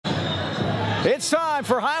It's time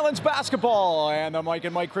for Highlands basketball and the Mike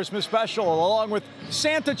and Mike Christmas special, along with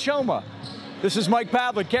Santa Choma. This is Mike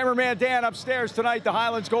Pavlik, cameraman Dan upstairs tonight, the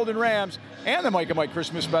Highlands Golden Rams, and the Mike and Mike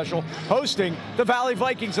Christmas special, hosting the Valley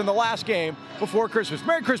Vikings in the last game before Christmas.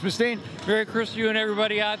 Merry Christmas, Dean. Merry Christmas to you and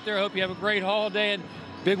everybody out there. Hope you have a great holiday, and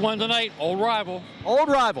big one tonight, old rival. Old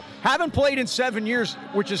rival. Haven't played in 7 years,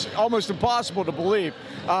 which is almost impossible to believe.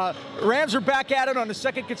 Rams are back at it on the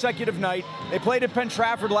second consecutive night. They played at Penn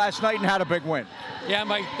Trafford last night and had a big win. Yeah,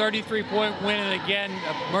 Mike, 33-point win, and again,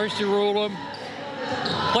 mercy ruled them.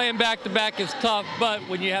 Playing back-to-back is tough, but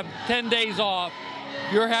when you have 10 days off,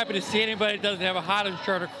 you're happy to see anybody that doesn't have a Highlands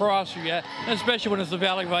shirt across you yet, especially when it's the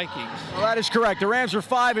Valley Vikings. Well, that is correct. The Rams are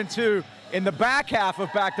 5-2 in the back half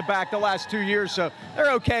of back-to-back the last 2 years, so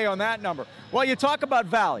they're okay on that number. Well, you talk about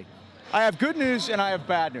Valley. I have good news and I have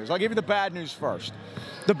bad news. I'll give you the bad news first.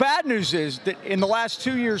 The bad news is that in the last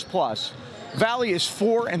 2 years plus, Valley is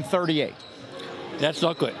 4-38. That's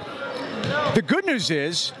not good. The good news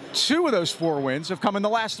is 2 of those 4 wins have come in the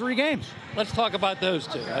last 3 games. Let's talk about those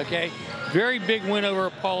 2, okay? Very big win over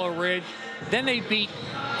Apollo Ridge. Then they beat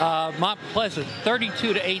Mount Pleasant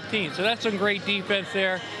 32-18, so that's some great defense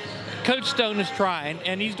there. Coach Stone is trying,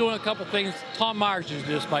 and he's doing a couple things Tom Myers is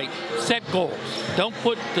just like set goals. Don't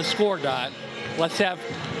put the score dot. Let's have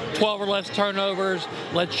 12 or less turnovers.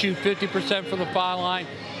 Let's shoot 50% from the foul line.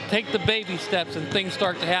 Take the baby steps and things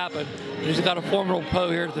start to happen. He's got a formidable Poe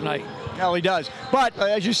here tonight. Hell, he does. But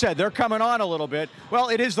as you said, they're coming on a little bit. Well,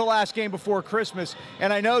 it is the last game before Christmas,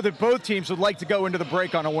 and I know that both teams would like to go into the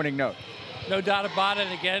break on a winning note. No doubt about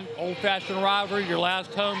it. Again, old-fashioned rivalry, your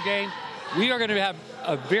last home game. We are going to have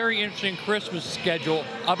a very interesting Christmas schedule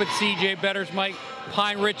up at C.J. Better's, Mike.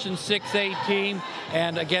 Pine Ridge and 6A team,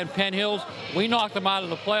 and again, Penn Hills. We knocked them out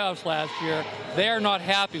of the playoffs last year. They are not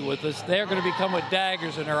happy with us. They're going to become with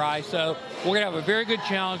daggers in their eyes, so we're going to have a very good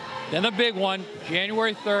challenge. Then the big one,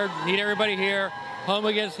 January 3rd, need everybody here. Home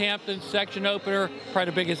against Hampton, section opener,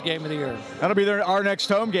 probably the biggest game of the year. That'll be our next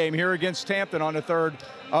home game here against Hampton on the 3rd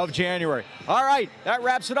of January. All right, that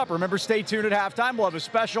wraps it up. Remember, stay tuned at halftime. We'll have a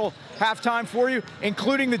special halftime for you,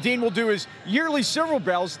 including the Dean will do his yearly Silver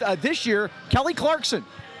Bells. This year, Kelly Clarkson.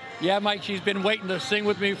 Yeah, Mike, she's been waiting to sing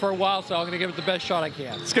with me for a while, so I'm going to give it the best shot I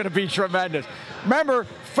can. It's going to be tremendous. Remember,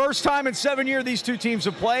 first time in 7 years these two teams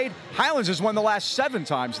have played. Highlands has won the last 7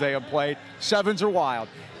 times they have played. 7s are wild.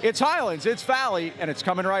 It's Highlands, it's Valley, and it's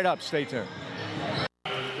coming right up. Stay tuned.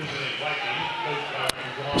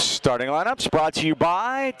 Starting lineups brought to you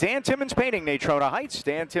by Dan Timmons Painting, Natrona Heights.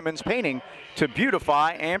 Dan Timmons Painting to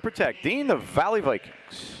beautify and protect. Dean, the Valley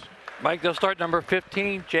Vikings. Mike, they'll start number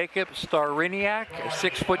 15, Jacob Stariniak, a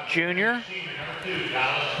 6-foot junior.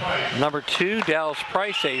 Number 2, Dallas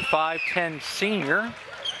Price, a 5'10 senior.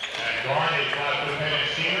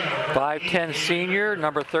 5'10 senior.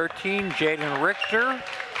 Number 13, Jaden Richter.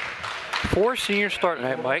 4 seniors starting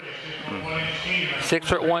tonight, Mike.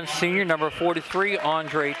 6'1 senior, number 43,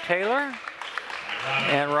 Andre Taylor.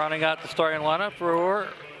 And rounding out the starting lineup for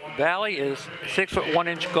Valley is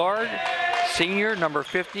 6'1" guard, senior, number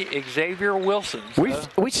 50, Xavier Wilson.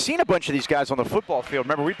 We've seen a bunch of these guys on the football field.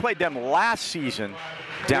 Remember, we played them last season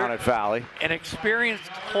down at Valley. An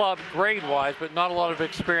experienced club grade-wise, but not a lot of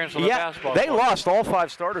experience on the basketball they court. lost all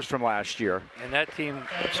 5 starters from last year. And that team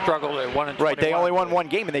struggled at 1-21. Right, they only won 1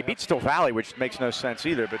 game, and they beat Still Valley, which makes no sense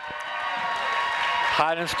either. But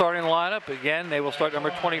Highlands starting lineup, again, they will start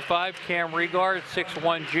number 25, Cam Regard,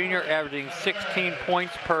 6'1 junior, averaging 16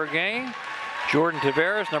 points per game. Jordan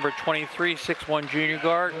Tavares, number 23, 6'1 junior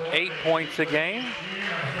guard, 8 points a game.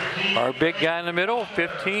 Our big guy in the middle,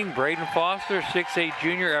 15, Braden Foster, 6'8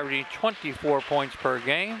 junior, averaging 24 points per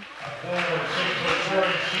game.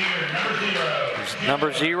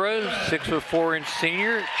 Number 0, 6'4"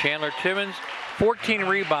 senior, Chandler Timmons, 14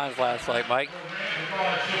 rebounds last night, Mike.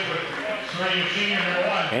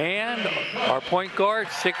 And our point guard,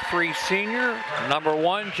 6'3 senior, number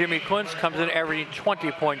 1, Jimmy Quince, comes in averaging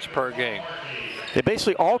 20 points per game. They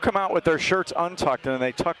basically all come out with their shirts untucked, and then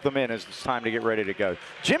they tuck them in as it's time to get ready to go.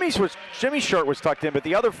 Jimmy's shirt was tucked in, but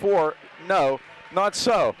the other 4, no, not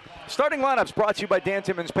so. Starting lineups brought to you by Dan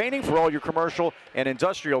Timmons Painting. For all your commercial and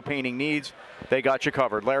industrial painting needs, they got you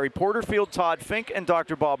covered. Larry Porterfield, Todd Fink, and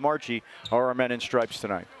Dr. Bob Marchie are our men in stripes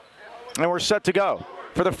tonight. And we're set to go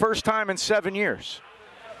for the first time in 7 years.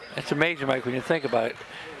 It's amazing, Mike, when you think about it.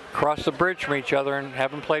 Cross the bridge from each other and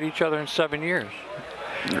haven't played each other in 7 years.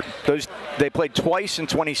 They played twice in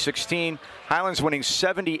 2016. Highlands winning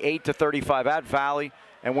 78-35 at Valley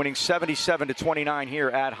and winning 77-29 here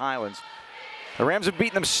at Highlands. The Rams have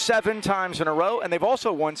beaten them 7 times in a row, and they've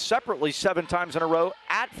also won separately 7 times in a row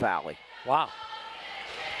at Valley. Wow.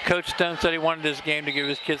 Coach Stone said he wanted this game to give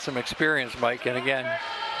his kids some experience, Mike. And again,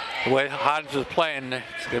 the way Highlands is playing,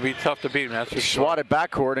 it's going to be tough to beat him. That's for sure. Swatted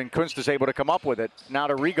backcourt, and Kunst is able to come up with it. Now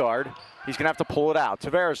to Regard. He's going to have to pull it out.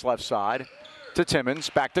 Tavares left side to Timmons.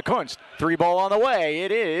 Back to Kunst. 3-ball on the way.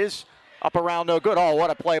 It is up around no good. Oh, what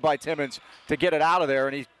a play by Timmons to get it out of there,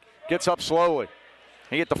 and he gets up slowly.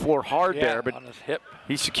 He hit the floor hard there, but on his hip.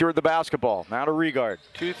 He secured the basketball. Now to Regard.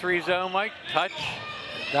 2-3 zone, Mike. Touch.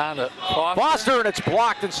 Down to Foster. Foster, and it's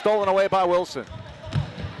blocked and stolen away by Wilson.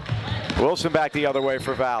 Wilson back the other way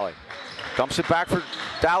for Valley. Dumps it back for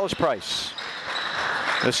Dallas Price.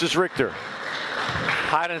 This is Richter.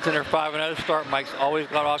 Highlands in their 5-0 start. Mike's always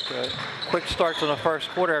got off to quick starts in the first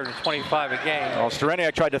quarter, averaging 25 a game. Well,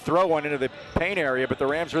 Streniak tried to throw one into the paint area, but the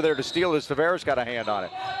Rams were there to steal as Tavares got a hand on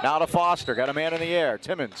it. Now to Foster, got a man in the air.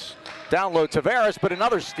 Timmons, down low Tavares, but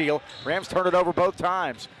another steal. Rams turn it over both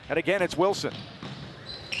times. And again, it's Wilson.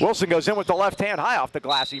 Wilson goes in with the left hand high off the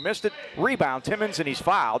glass. He missed it. Rebound, Timmons, and he's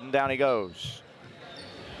fouled, and down he goes.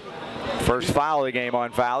 First foul of the game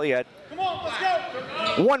on Valley at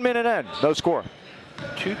 1 minute in. No score.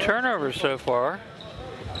 2 turnovers so far.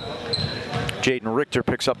 Jaden Richter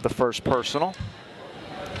picks up the first personal.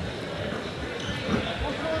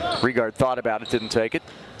 Regard thought about it, didn't take it.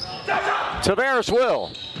 Tavares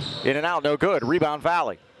will. In and out, no good. Rebound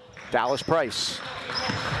Valley. Dallas Price.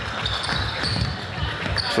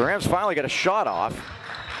 So the Rams finally got a shot off.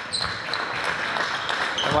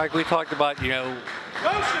 And like we talked about, you know,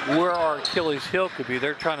 where our Achilles heel could be.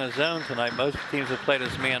 They're trying to zone tonight. Most teams have played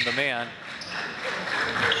us man-to-man.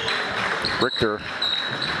 Richter.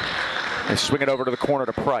 They swing it over to the corner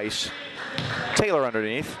to Price. Taylor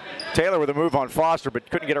underneath. Taylor with a move on Foster, but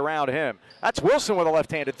couldn't get around him. That's Wilson with a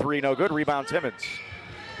left-handed 3, no good. Rebound Timmons.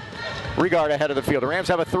 Regard ahead of the field. The Rams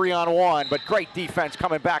have a 3-on-1, but great defense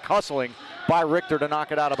coming back, hustling by Richter to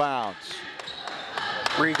knock it out of bounds.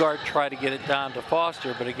 Regard tried to get it down to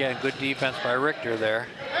Foster, but again, good defense by Richter there.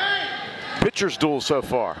 Pitcher's duel so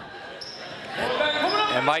far.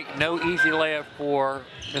 And Mike, no easy layup for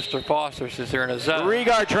Mr. Foster since they're in a zone.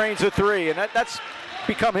 Regard trains a 3, and that's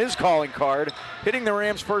become his calling card. Hitting the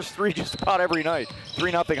Rams' first 3 just about every night.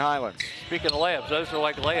 3-0 Highlands. Speaking of layups, those are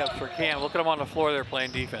like layups for Cam. Look at them on the floor. They're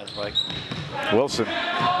playing defense, Mike. Wilson,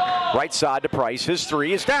 right side to Price. His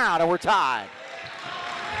 3 is down, and we're tied.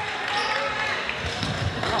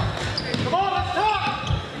 Come on, let's talk.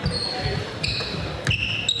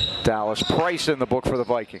 Dallas Price in the book for the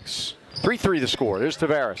Vikings. 3-3 the score. There's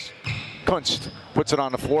Tavares. Kunst puts it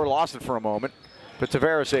on the floor, lost it for a moment, but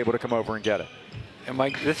Tavares able to come over and get it. And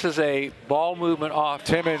Mike, this is a ball movement off.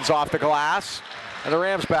 Timmons off the glass, and the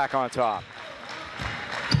Rams back on top.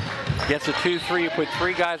 Gets a 2-3, you put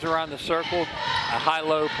 3 guys around the circle, a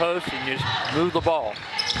high-low post, and you just move the ball.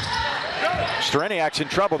 Streniak's in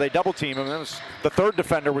trouble. They double team him. The third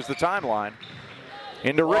defender was the timeline.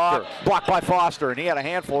 Into Richter. Blocked by Foster, and he had a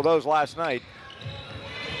handful of those last night.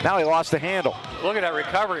 Now he lost the handle. Look at that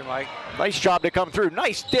recovery, Mike. Nice job to come through.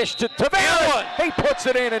 Nice dish to Tavares. He puts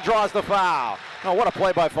it in and draws the foul. Oh, what a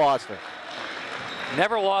play by Foster.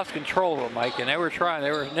 Never lost control of it, Mike, and they were trying. They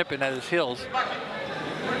were nipping at his heels.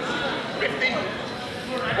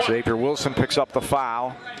 Xavier Wilson picks up the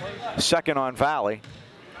foul. Second on Valley.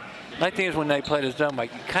 My thing is when they play the zone,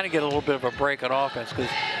 Mike, you kind of get a little bit of a break on offense because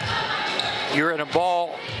you're in a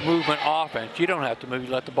ball movement offense. You don't have to move.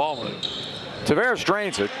 You let the ball move. Tavares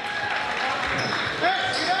drains it.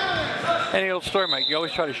 Any old story, Mike. You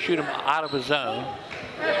always try to shoot him out of his zone.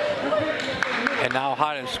 And now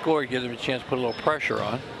Highlands score gives him a chance to put a little pressure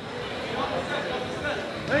on.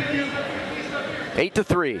 Thank you.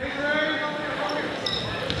 8-3.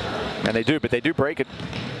 And they do, but they do break it.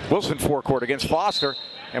 Wilson forecourt against Foster.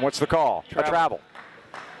 And what's the call? A travel.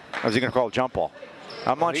 Or is he going to call a jump ball?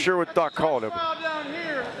 I'm not sure what Doc called it.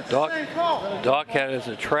 Doc had it as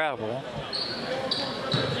a travel.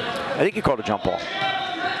 I think he called a jump ball.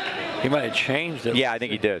 He might have changed it. Yeah, I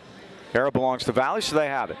think he did. Arrow belongs to Valley, so they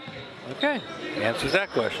have it. Okay, answers that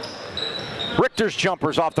question. Richter's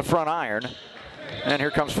jumper's off the front iron. And here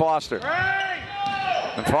comes Foster.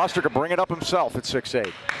 And Foster can bring it up himself at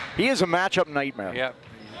 6'8". He is a matchup nightmare. Yep.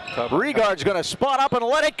 Regard's going to spot up and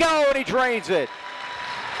let it go, and he drains it.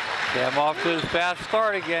 Cam off to his fast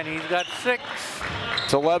start again. He's got 6.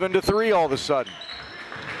 It's 11-3 all of a sudden.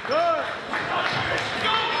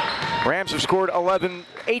 Rams have scored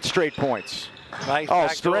 8 straight points. Nice. Oh,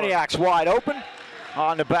 Streniak's wide open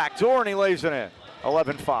on the back door, and he lays it in.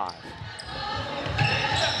 11-5.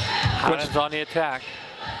 Highlands on the attack.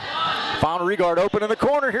 Found Regard open in the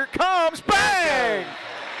corner. Here comes. Bang!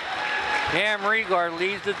 Cam Regard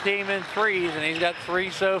leads the team in 3s, and he's got 3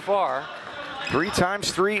 so far. 3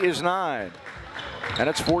 times 3 is 9. And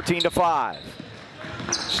it's 14-5.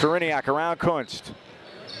 Styreniak around Kunst.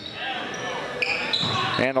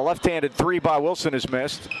 And a left-handed three by Wilson is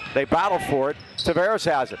missed. They battle for it. Tavares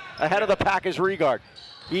has it. Ahead of the pack is Regard.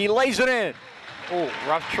 He lays it in. Oh,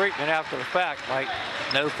 rough treatment after the fact, Mike.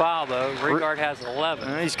 No foul, though. Regard has 11.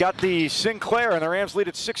 And he's got the Sinclair, and the Rams lead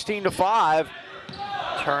at 16-5.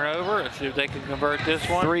 Turnover. Let's see if they can convert this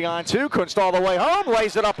one. 3-on-2. Kunst all the way home.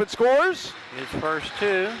 Lays it up and scores. His first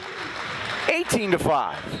two.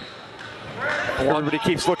 18-5. Everybody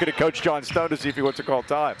keeps looking at Coach John Stone to see if he wants to call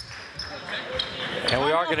time. And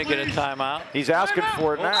we are going to get a timeout. He's asking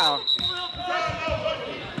for it now.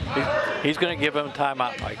 He's going to give him a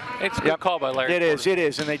timeout, Mike. It's a good call by Larry. It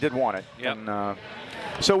is, and they did want it. Yep. And,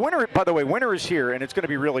 so winter, by the way, winter is here, and it's going to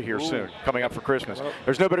be really here soon, coming up for Christmas.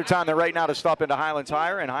 There's no better time than right now to stop into Highland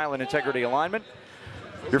Tire and Highland Integrity Alignment.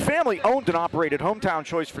 Your family owned and operated hometown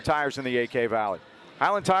choice for tires in the AK Valley.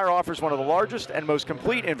 Highland Tire offers one of the largest and most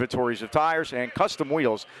complete inventories of tires and custom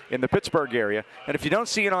wheels in the Pittsburgh area. And if you don't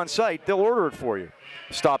see it on site, they'll order it for you.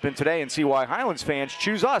 Stop in today and see why Highlands fans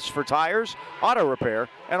choose us for tires, auto repair,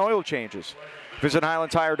 and oil changes. Visit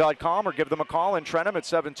HighlandTire.com or give them a call in Trenton at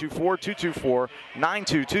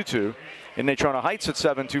 724-224-9222, in Natrona Heights at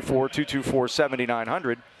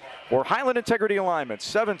 724-224-7900, or Highland Integrity Alignment,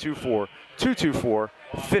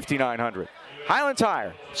 724-224-5900. Highland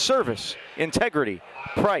Tire, service, integrity,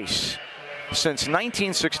 price. Since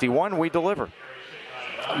 1961, we deliver.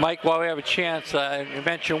 Mike, while we have a chance, you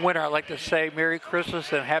mentioned winter, I'd like to say Merry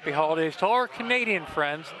Christmas and Happy Holidays to all our Canadian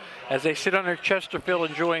friends as they sit under Chesterfield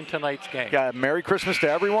enjoying tonight's game. Yeah, Merry Christmas to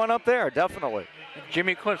everyone up there, definitely.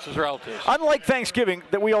 Jimmy Kunst's relatives. Unlike Thanksgiving,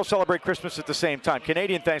 that we all celebrate Christmas at the same time.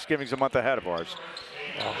 Canadian Thanksgiving's a month ahead of ours.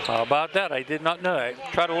 Well, how about that? I did not know. I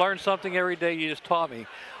try to learn something every day. You just taught me.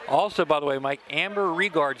 Also, by the way, Mike, Amber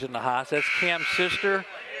Regard's in the house. That's Cam's sister.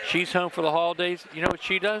 She's home for the holidays. You know what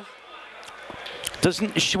she does?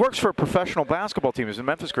 She works for a professional basketball team. Is it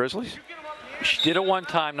Memphis Grizzlies? She did it one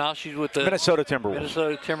time. Now she's with the Minnesota Timberwolves.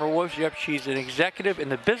 Minnesota Timberwolves. Yep, she's an executive in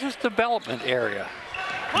the business development area.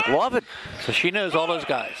 Love it. So she knows all those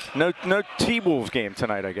guys. No T-Wolves game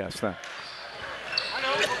tonight, I guess, then.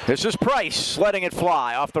 This is Price letting it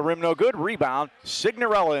fly. Off the rim, no good. Rebound.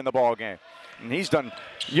 Signorella in the ball game. And he's done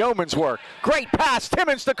yeoman's work. Great pass.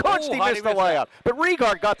 Timmons to Kunst. He missed the layup. But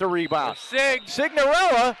Regard got the rebound.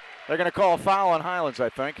 Signorella. They're going to call a foul on Highlands, I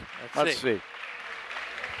think. Let's see.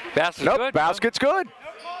 Basket's good. Basket's good.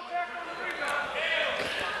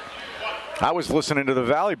 I was listening to the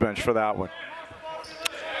Valley bench for that one.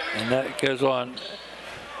 And that goes on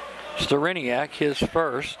Styreniak, his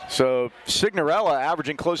first. So Signorella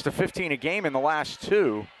averaging close to 15 a game in the last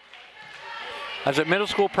two. I was at middle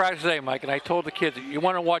school practice today, Mike, and I told the kids, you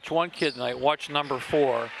want to watch one kid tonight, watch number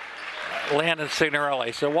 4, Landon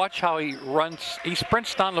Signorelli. So watch how he runs, he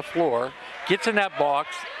sprints down the floor, gets in that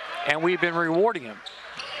box, and we've been rewarding him.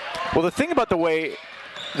 Well, the thing about the way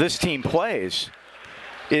this team plays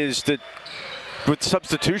is that with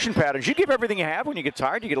substitution patterns, you give everything you have. When you get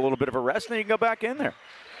tired, you get a little bit of a rest, and then you can go back in there.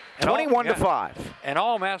 21-5. And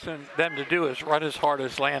all I'm asking them to do is run as hard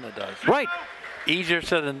as Landon does. Right. Easier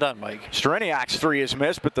said than done, Mike. Styreniak's three is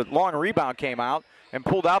missed, but the long rebound came out and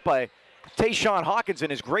pulled out by Tayshawn Hawkins in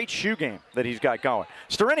his great shoe game that he's got going.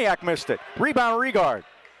 Styreniak missed it. Rebound, Regard.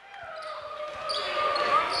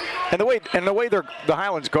 And the way the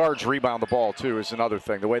Highlands guards rebound the ball, too, is another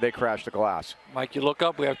thing, the way they crash the glass. Mike, you look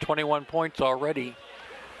up, we have 21 points already.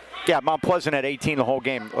 Yeah, Mount Pleasant had 18 the whole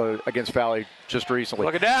game against Valley just recently.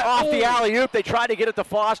 Look at that. Off the alley-oop, they tried to get it to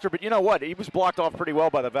Foster, but you know what? He was blocked off pretty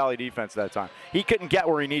well by the Valley defense that time. He couldn't get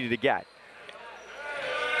where he needed to get.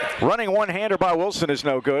 Running one-hander by Wilson is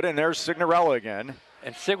no good, and there's Signorella again.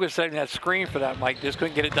 And Sig was setting that screen for that, Mike. Just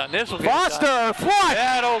couldn't get it done. This will get Foster, it done. flush!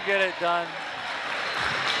 That'll get it done.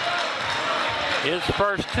 His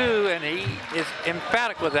first two, and he is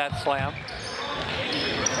emphatic with that slam.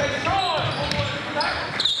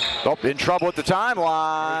 Oh, in trouble at the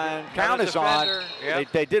timeline. Count is on.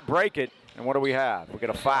 Yep. They did break it, and what do we have? We get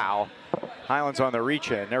a foul. Highlands on the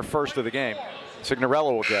reach-in. They're first of the game.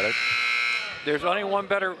 Signorella will get it. There's only one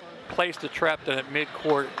better place to trap than at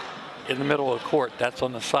mid-court, in the middle of the court. That's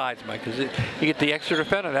on the sides, Mike, because you get the extra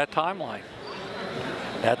defender that timeline.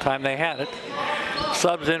 That time they had it.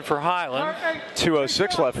 Subs in for Highland.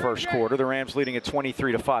 2:06 left first quarter. The Rams leading at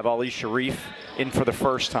 23-5. Ali Sharif in for the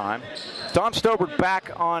first time. Dom Stobert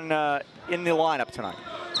back on in the lineup tonight.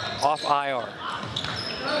 Off IR.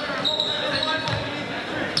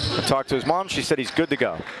 I talked to his mom. She said he's good to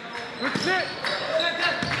go.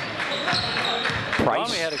 Price.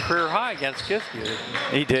 Tommy had a career high against Kiski.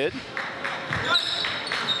 He did.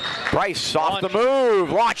 Price off the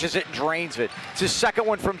move, launches it and drains it. It's his second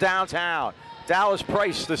one from downtown. Dallas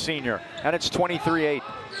Price, the senior, and it's 23-8.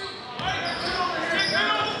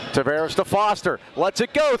 Taveras to Foster, lets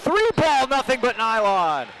it go. 3-ball, nothing but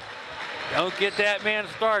nylon. Don't get that man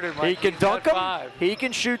started, Mike. He can dunk them, 5. he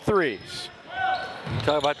can shoot threes.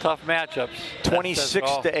 Talk about tough matchups.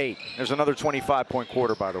 26-8. There's another 25-point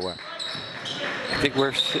quarter, by the way. I think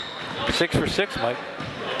we're 6 for 6, Mike.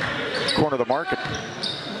 Corner of the market.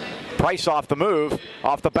 Price off the move,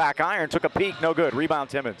 off the back iron, took a peek, no good. Rebound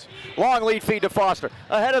Timmons. Long lead feed to Foster,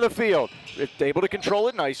 ahead of the field. Able to control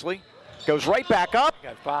it nicely. Goes right back up.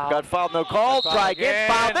 Got fouled, no call. Try again,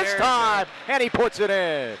 foul this time, and he puts it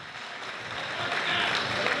in.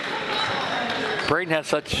 Braden has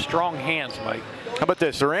such strong hands, Mike. How about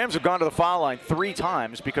this? The Rams have gone to the foul line 3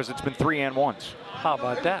 times because it's been 3-and-1s. How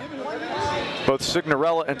about that? Both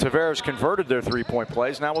Signorella and Taveras converted their 3-point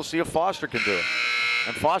plays. Now we'll see if Foster can do it.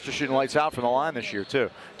 And Foster shooting lights out from the line this year, too.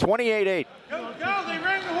 28-8.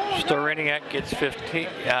 Storiniak gets 15,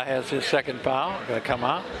 has his second foul. Going to come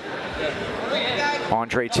out.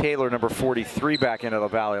 Andre Taylor, number 43, back into the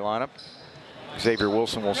Valley lineup. Xavier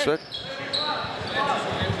Wilson will sit.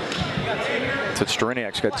 So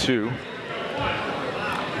Storiniak's got 2.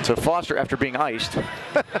 So Foster, after being iced. And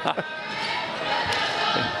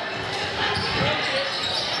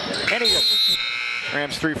he goes.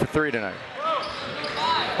 Rams 3 for 3 tonight.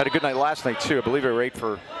 Had a good night last night, too. I believe they were 8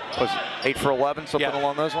 for 11, something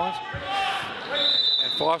along those lines.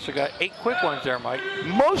 And Foster got 8 quick ones there, Mike.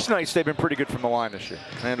 Most nights they've been pretty good from the line this year.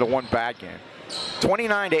 And the one bad game.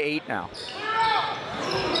 29-8 now.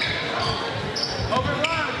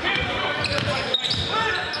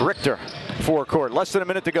 Richter, forecourt. Less than a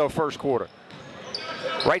minute to go, first quarter.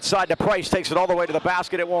 Right side to Price, takes it all the way to the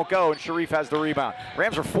basket. It won't go, and Sharif has the rebound.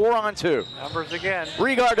 Rams are 4-on-2. Numbers again.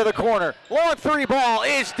 Regard to the corner. Long 3-ball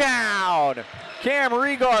is down. Cam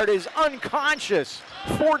Regard is unconscious.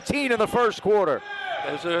 14 in the first quarter.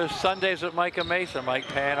 Those are Sundays with Micah Mason, Mike,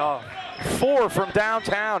 paying off. 4 from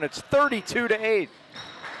downtown. It's 32-8.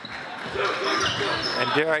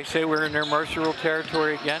 And dare I say we're in their Mercy Rule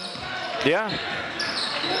territory again? Yeah.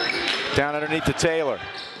 Down underneath to Taylor.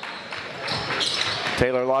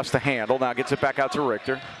 Taylor lost the handle, now gets it back out to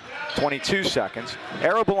Richter. 22 seconds.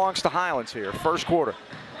 Arrow belongs to Highlands here, first quarter.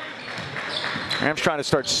 Rams trying to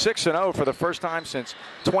start 6-0 for the first time since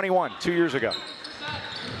 21, 2 years ago.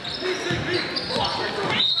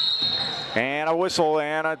 And a whistle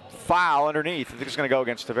and a foul underneath. I think it's going to go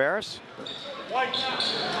against Taveras.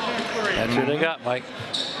 That's what they got, Mike.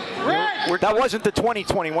 That wasn't the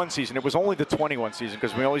 2021 season. It was only the 21 season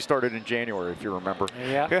because we only started in January, if you remember.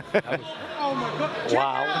 Yeah.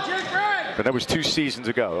 Wow. But that was 2 seasons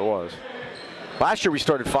ago. It was. Last year we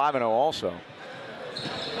started 5-0 also.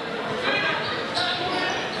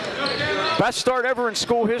 Best start ever in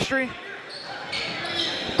school history.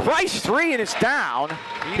 Price 3 and it's down.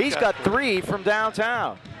 He's got 3 from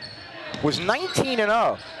downtown. Was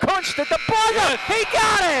 19-0. Punched at the buzzer. Yes. He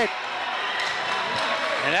got it.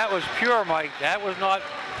 And that was pure, Mike. That was not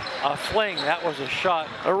a fling. That was a shot.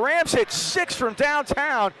 The Rams hit 6 from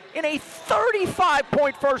downtown in a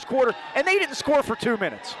 35-point first quarter, and they didn't score for 2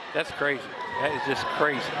 minutes. That's crazy. That is just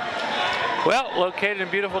crazy. Well, located in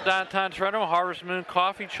beautiful downtown Toronto, Harvest Moon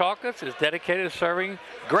Coffee Chocolates is dedicated to serving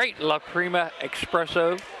great La Prima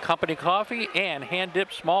Espresso Company coffee and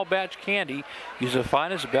hand-dipped small batch candy. Use the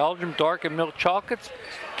finest Belgian dark and milk chocolates.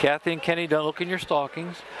 Kathy and Kenny, don't look in your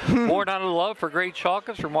stockings. Born out of love for great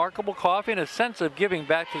chocolates, remarkable coffee, and a sense of giving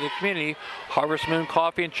back to the community, Harvest Moon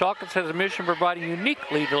Coffee and Chocolates has a mission of providing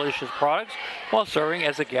uniquely delicious products while serving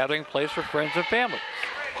as a gathering place for friends and family.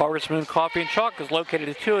 Harvest Moon Coffee and Chocolate is located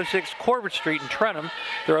at 206 Corbett Street in Trenton.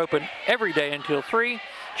 They're open every day until 3.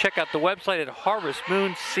 Check out the website at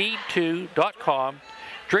harvestmoonseed2.com.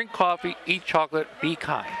 Drink coffee, eat chocolate, be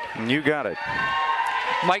kind. You got it.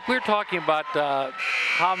 Mike, we were talking about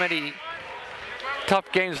how many tough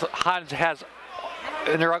games Highlands has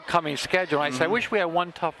in their upcoming schedule. And I said, I wish we had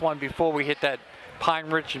one tough one before we hit that Pine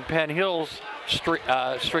Ridge and Penn Hills string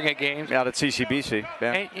of games. Out at CCBC.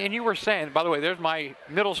 Yeah. And you were saying, by the way, there's my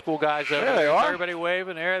middle school guys over there. They are. Everybody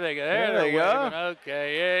waving. There they go. There they go.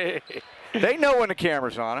 Okay. Yay. They know when the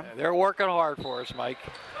camera's on them. They're working hard for us, Mike.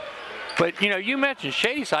 But, you know, you mentioned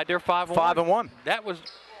Shadyside. They're 5-1. 5-1. That was.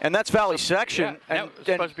 And that's Valley section. Yeah, that was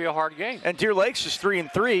supposed to be a hard game. And Deer Lakes is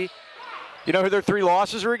 3-3. You know who their 3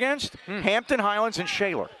 losses are against? Hampton, Highlands, and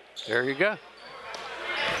Shaler. There you go.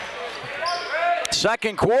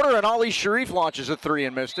 Second quarter, and Ali Sharif launches a 3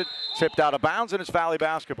 and missed it. Tipped out of bounds, and it's Valley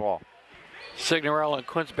basketball. Signorella and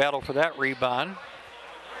Quince battle for that rebound.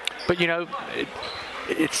 But, you know,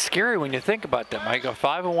 It's scary when you think about that, Mike. A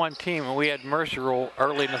 5-1 team, and we had Mercer roll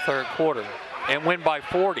early in the third quarter and win by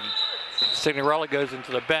 40. Signorella goes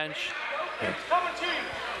into the bench.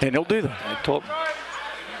 And he'll do that.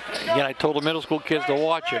 I told the middle school kids to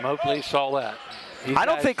watch him. Hopefully they saw that. I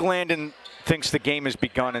don't think Landon thinks the game has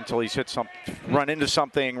begun until he's hit run into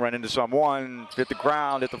someone, hit the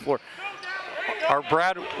ground, hit the floor. Our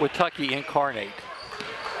Brad Witucky incarnate.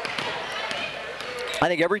 I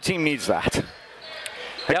think every team needs that.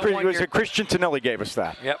 It was Christian Tonelli gave us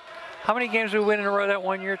that. Yep. How many games did we win in a row that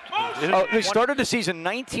one year? They started the season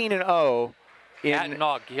 19-0. At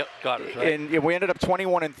Nog, got it, right? And we ended up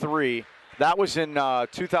 21-3. That was in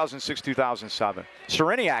 2006-2007.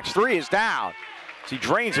 Sereniak's three is down. He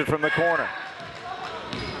drains it from the corner.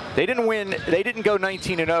 They didn't win. They didn't go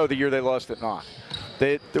 19-0 the year they lost at Nog.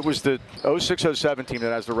 It was the 06-07 team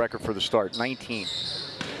that has the record for the start, 19.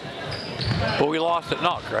 But we lost at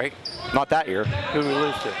Nog, right? Not that year. Who did we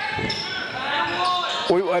lose to?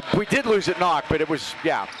 We did lose at Nog, but it was,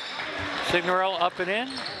 yeah. Signorella up and in?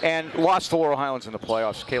 And lost to Laurel Highlands in the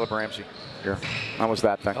playoffs. Caleb Ramsey here. That was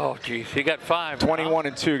that thing. Oh, geez. He got 5.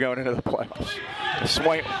 21-2 going into the playoffs.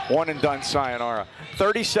 One and done sayonara.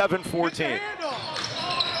 37-14.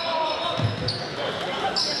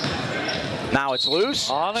 Now it's loose.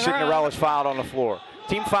 Signorella's fouled on the floor.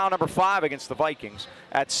 Team foul number 5 against the Vikings.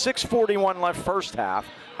 At 6:41 left first half,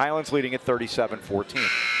 Highlands leading at 37-14.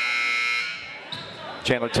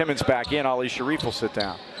 Chandler Timmons back in. Ali Sharif will sit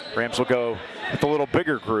down. Rams will go with a little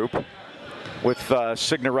bigger group with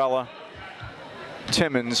Signorella,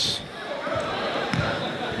 Timmons,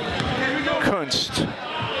 Kunst,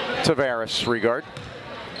 Tavares, Regard.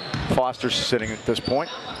 Foster's sitting at this point.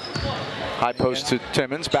 High post to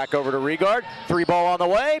Timmons, back over to Regard. 3 ball on the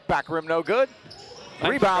way, back rim no good.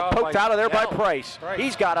 Rebound poked out of there by Price.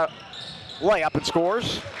 He's got a layup and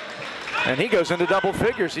scores. And he goes into double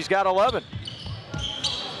figures. He's got 11.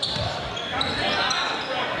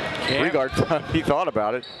 Regard, he thought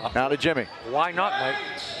about it. Now to Jimmy. Why not, Mike?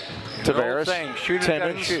 Tavares,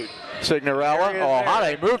 Timmons, Signorella. Oh, how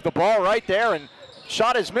they moved the ball right there, and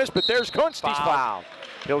shot is missed, but there's Kunst. He's fouled.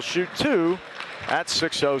 He'll shoot 2 at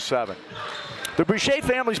 6:07. The Boucher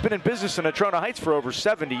family's been in business in Natrona Heights for over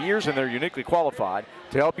 70 years, and they're uniquely qualified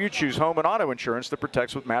to help you choose home and auto insurance that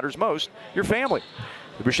protects what matters most, your family.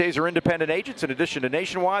 The Bouchers are independent agents. In addition to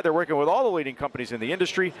Nationwide, they're working with all the leading companies in the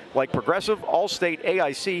industry, like Progressive, Allstate,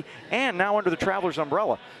 AIC, and now under the Travelers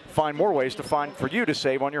umbrella. Find more ways for you to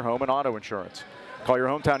save on your home and auto insurance. Call your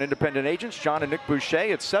hometown independent agents, John and Nick Boucher,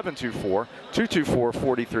 at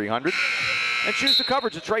 724-224-4300. And choose the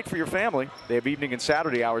coverage that's right for your family. They have evening and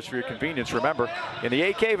Saturday hours for your convenience. Remember, in the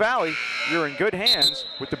AK Valley, you're in good hands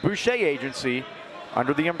with the Boucher Agency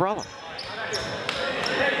under the umbrella.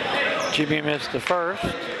 Jimmy missed the first.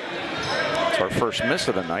 It's our first miss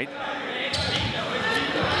of the night.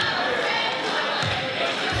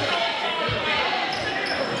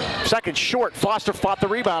 Second short. Foster fought the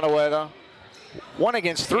rebound away, though. 1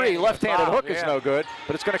 against 3. Left-handed hook is no good,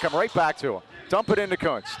 but it's going to come right back to him. Dump it into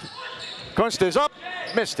Kunst. Kunst is up,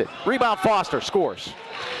 missed it. Rebound Foster, scores.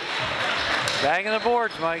 Banging the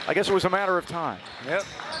boards, Mike. I guess it was a matter of time. Yep.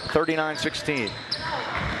 39-16.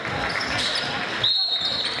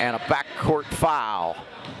 And a backcourt foul.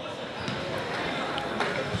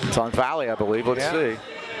 It's on Valley, I believe. Let's see.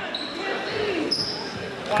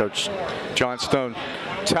 Coach John Stone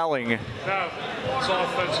telling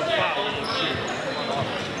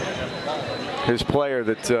his player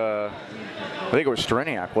that, I think it was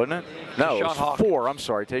Streniak, wasn't it? No, it was 4. I'm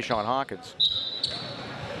sorry, Tayshawn Hawkins.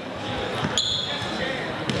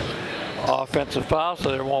 Offensive foul,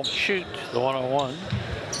 so they won't shoot the one-on-one.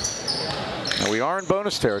 And we are in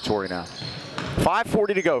bonus territory now.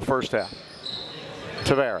 5:40 to go, first half.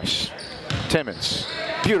 Tavares, Timmons,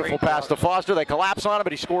 beautiful pass to Foster. They collapse on him,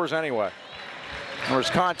 but he scores anyway. There was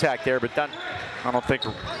contact there, but that, I don't think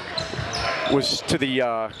was to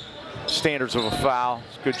the standards of a foul.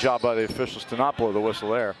 It's a good job by the officials to not blow the whistle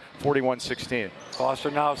there. 41-16.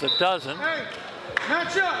 Foster now is a dozen. Hey,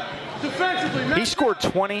 match up defensively. He scored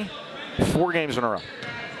 24 games in a row.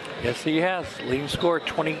 Yes, he has. Leading score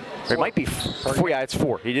 20. It might be 4. Yeah, it's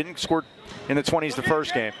 4. He didn't score in the 20s the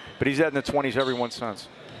first game, but he's had in the 20s every one since.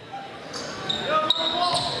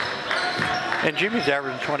 And Jimmy's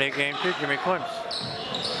averaging 20 a game too, Jimmy Quinn.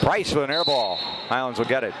 Price with an air ball. Highlands will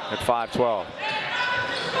get it at 5:12.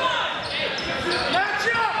 Match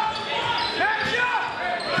up! Match up!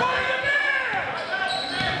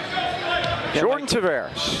 Jordan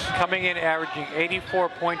Tavares. Coming in averaging 84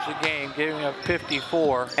 points a game, giving up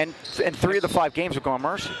 54. And 3 of the 5 games have gone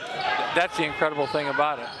Mercy. That's the incredible thing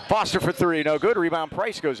about it. Foster for 3, no good. Rebound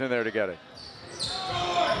Price goes in there to get it.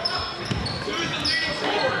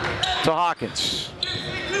 to Hawkins.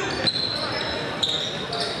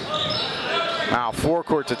 Now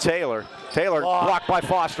forecourt to Taylor. Taylor blocked by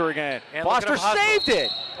Foster again. And Foster saved it.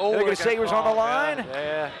 Oh, they're going to say he was on the line.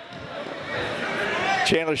 Yeah.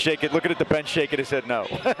 Chandler shaking, looking at the bench, shaking his head no.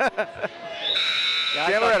 Yeah,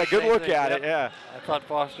 Chandler had a good look thing. at Yep. it, yeah. I thought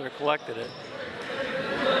Foster collected it.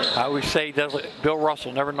 I always say he does. Bill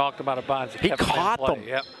Russell never knocked him out of bounds. He kept him in caught play. them.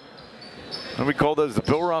 Yep. And we call those the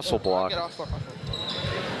Bill Russell block.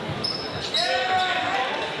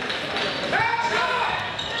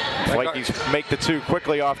 Vikings make the two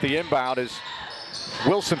quickly off the inbound as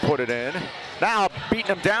Wilson put it in. Now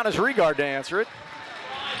beating him down as Regard to answer it.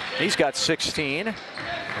 He's got 16.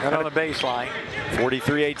 Right on the baseline.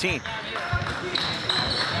 43-18.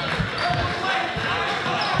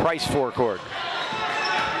 Price forecourt.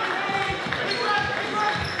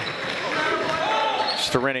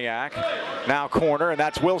 Stariniak now corner, and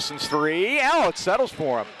that's Wilson's three. Oh, it settles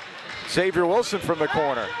for him. Xavier Wilson from the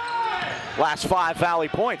corner. Last 5 Valley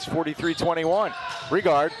points, 43-21.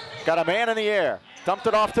 Regard got a man in the air. Dumped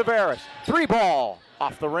it off to Varus. 3 ball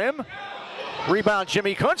off the rim. Rebound,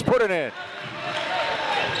 Jimmy Kuntz put it in.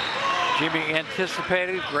 Jimmy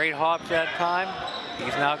anticipated, great hops that time.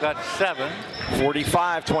 He's now got 7.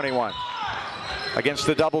 45-21 against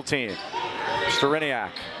the double team.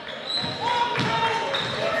 Stariniak.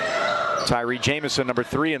 Tyree Jamison, number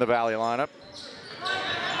 3 in the Valley lineup.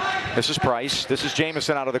 This is Price. This is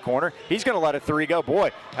Jamison out of the corner. He's going to let a 3 go.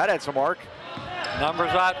 Boy, that had some arc.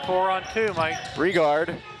 Numbers out 4 on 2, Mike.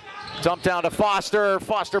 Regard. Dumped down to Foster.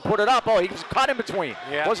 Foster put it up. Oh, he was caught in between.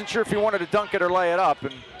 Yeah. Wasn't sure if he wanted to dunk it or lay it up.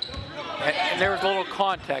 And there was a little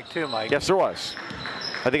contact too, Mike. yes, there was.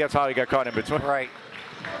 I think that's how he got caught in between. Right.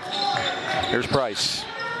 Here's Price.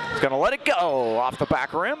 He's going to let it go off the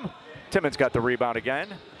back rim. Timmons got the rebound again.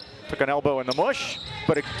 Took an elbow in the mush,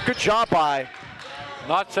 but a good job by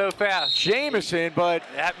Not so fast. Jamison, but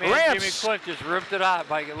That man, Ramps Jimmy Clint, just ripped it out,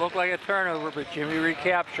 Mike. It looked like a turnover, but Jimmy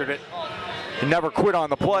recaptured it. he never quit on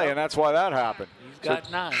the play, and that's why that happened. He's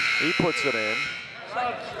got 9. He puts it in.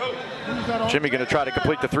 Jimmy going to try to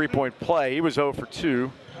complete the 3-point play. He was 0 for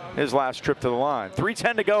 2 his last trip to the line.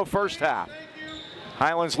 3:10 to go first half.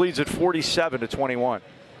 Highlands leads at 47-21.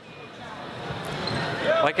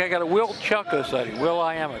 Like I got a Will Chucko sighting. Will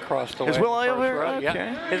I am across the way. Is Will I First over? row. Okay.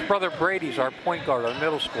 Yeah. His brother Brady's our point guard, our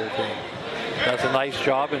middle school team. Does a nice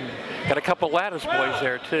job, and got a couple Lattice boys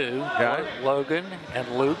there too. Yeah. Logan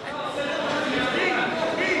and Luke.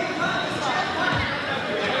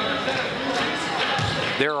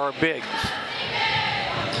 There are bigs.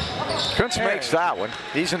 Kuntz makes that one.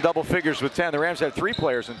 He's in double figures with 10. The Rams have 3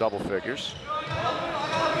 players in double figures.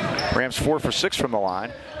 Rams 4 for 6 from the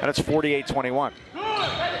line, and it's 48-21.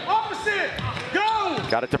 Opposite. Go.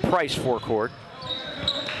 Got it to Price forecourt.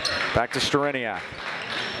 Back to Stariniak.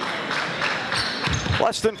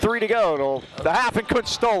 Less than 3 to go. The half, and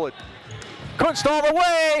Kuntz stole it. Kuntz all the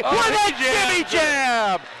way with a Jimmy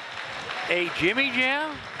jam. A Jimmy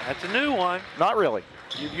Jam? That's a new one. Not really.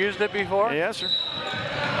 You've used it before? Yes, sir.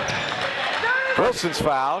 Wilson's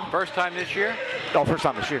fouled. First time this year? Oh, first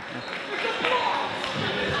time this year.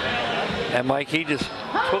 And Mike, he just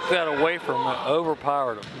took that away from him,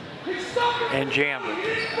 overpowered him, and jammed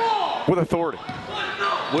it. With authority.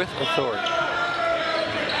 With authority.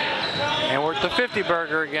 And we're at the 50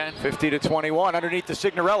 burger again. 50-21 underneath the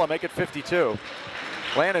Signorella, make it 52.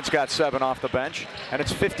 Landon's got 7 off the bench, and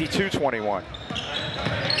it's 52-21.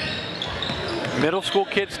 Middle school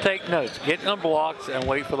kids take notes. Get in the blocks and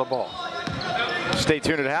wait for the ball. Stay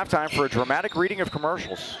tuned at halftime for a dramatic reading of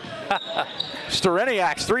commercials.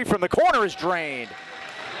 Stariniak's 3 from the corner is drained.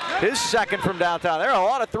 His second from downtown. There are a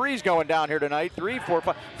lot of 3s going down here tonight. 3, 4,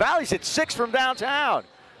 5. Valley's at 6 from downtown.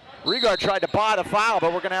 Regard tried to buy the foul,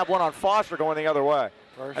 but we're going to have one on Foster going the other way.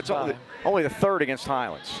 That's only the 3rd against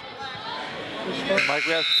Highlands. Mike,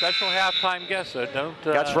 we have special halftime guests, so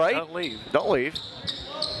That's right. Don't leave. Don't leave.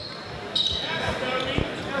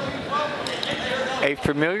 A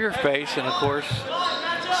familiar face, and of course,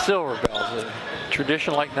 Silver Bells, a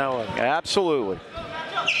tradition like no other. Absolutely.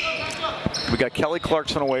 We got Kelly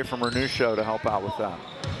Clarkson away from her new show to help out with that.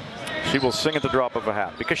 She will sing at the drop of a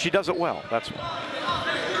hat because she does it well. That's why.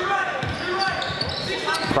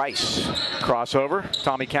 Price, crossover.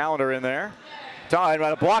 Tommy Callender in there.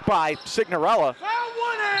 A block by Signorella.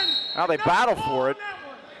 Now they battle for it.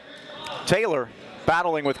 Taylor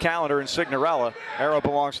battling with Callender and Signorella. Arrow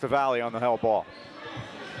belongs to Valley on the held ball.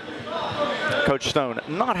 Coach Stone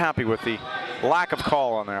not happy with the lack of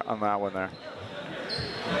call on that one there.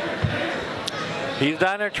 He's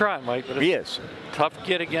down there trying, Mike, but he is. Tough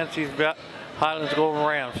get against these Highlands Golden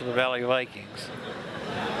Rams for the Valley Vikings.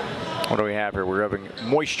 What do we have here? We're having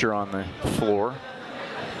moisture on the floor.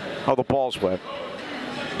 Oh, the ball's wet.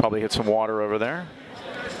 Probably hit some water over there.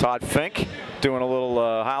 Todd Fink doing a little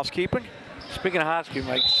housekeeping. Speaking of housekeeping,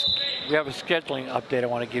 Mike, we have a scheduling update I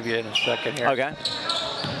want to give you in a second here. Okay.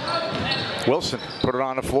 Wilson put it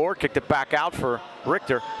on the floor, kicked it back out for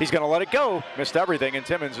Richter. He's going to let it go. Missed everything, and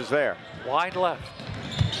Timmons is there. Wide left.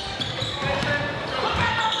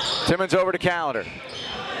 Timmons over to Callender.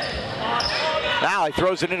 Now he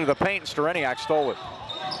throws it into the paint, and Stareniak stole it.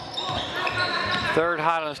 Third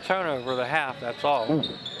Highlands turnover of the half, that's all. Ooh.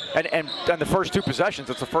 And the first 2 possessions,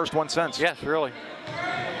 it's the first one since. Yes, really.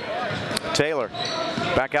 Taylor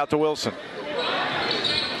back out to Wilson.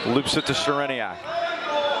 Loops it to Stareniak.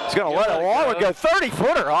 He's going to let it long go.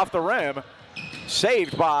 30-footer off the rim.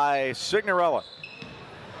 Saved by Signorella.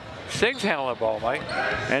 Sig's handling the ball, Mike.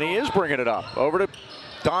 And he is bringing it up. Over to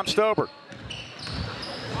Dom Stober.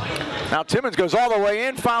 Now Timmons goes all the way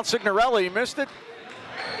in, found Signorella. He missed it.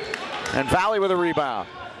 And Valley with a rebound.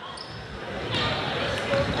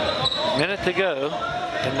 Minute to go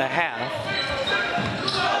in the half.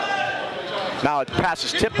 Now it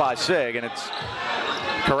passes tipped by Sig, and it's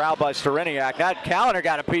corralled by Stareniak. That Callender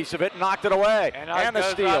got a piece of it and knocked it away. And the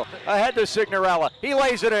steal. Ahead to Signorella. He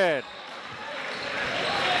lays it in.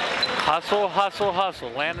 Hustle, hustle, hustle.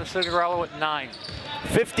 Landon Signorella with 9.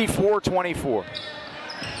 54-24.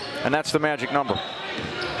 And that's the magic number.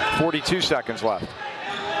 42 seconds left.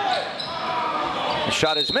 The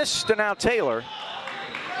shot is missed, and now Taylor.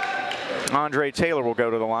 Andre Taylor will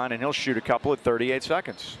go to the line, and he'll shoot a couple at 38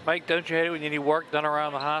 seconds. Mike, don't you hate it when you need work done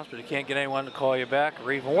around the house, but you can't get anyone to call you back?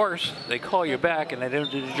 Or even worse, they call you back and they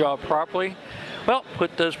don't do the job properly? Well,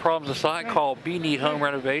 put those problems aside. Call B Need Home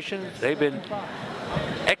Renovations. They've been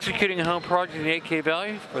executing a home project in the AK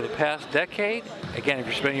Valley for the past decade. Again, if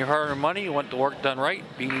you're spending your hard-earned money, you want the work done right.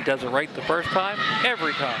 B Need does it right the first time,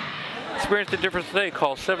 every time. Experience the difference today.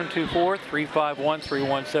 Call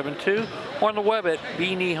 724-351-3172 or on the web at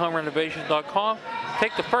bneedhomerenovations.com.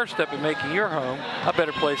 Take the first step in making your home a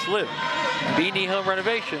better place to live. B Need Home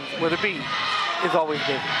Renovations, where the B is always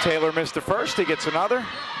busy. Taylor missed the first. He gets another.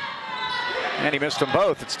 And he missed them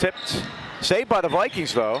both. It's tipped. Saved by the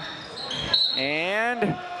Vikings, though.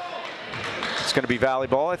 And it's going to be Valley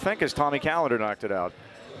ball, I think, as Tommy Callender knocked it out.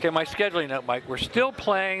 Okay, my scheduling note, Mike. We're still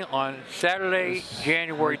playing on Saturday,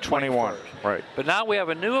 January 21. Right. But now we have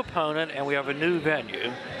a new opponent and we have a new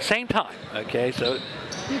venue. Same time, okay? So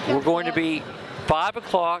we're going to be 5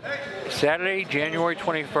 o'clock Saturday, January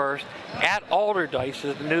 21st at Alderdice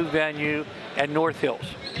is the new venue at North Hills.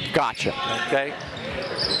 Gotcha. Okay?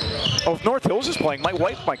 Oh, if North Hills is playing, my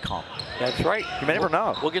wife might come. That's right. You may never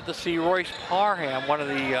know. We'll get to see Royce Parham, one of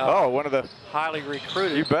the highly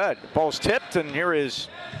recruited. You bet. Ball's tipped, and here is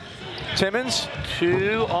Timmons.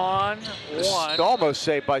 2 on 1. Almost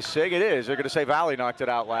saved by Sig. It is. They're going to say Valley knocked it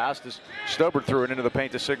out last as Stober threw it into the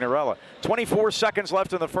paint to Signorella. 24 seconds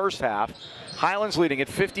left in the first half. Highlands leading at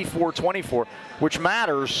 54-24, which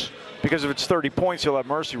matters because if it's 30 points, you'll have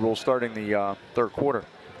mercy rule starting the third quarter.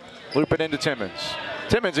 Loop it into Timmons.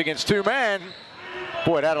 Timmons against 2 men.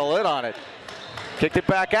 Boy, it had a lid on it. Kicked it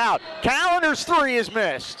back out. Callender's 3 is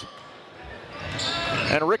missed.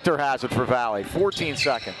 And Richter has it for Valley. 14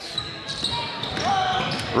 seconds.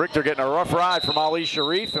 Richter getting a rough ride from Ali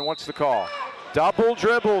Sharif, and what's the call? Double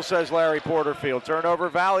dribble, says Larry Porterfield. Turnover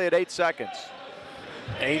Valley at 8 seconds.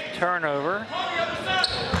 8th turnover.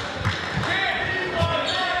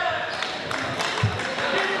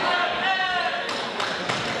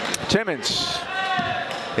 Timmons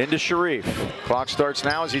into Sharif. Clock starts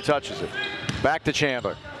now as he touches it. Back to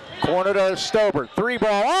Chandler. Corner to Stober. 3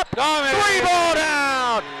 ball up. 3 ball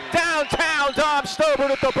down. Downtown Dom Stober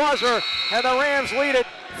at the buzzer. And the Rams lead it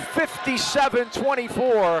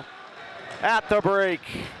 57-24 at the break.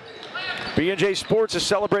 B&J Sports is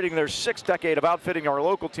celebrating their 6th decade of outfitting our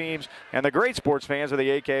local teams and the great sports fans of the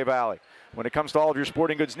AK Valley. When it comes to all of your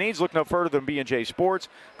sporting goods needs, look no further than B&J Sports.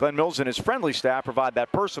 Glenn Mills and his friendly staff provide that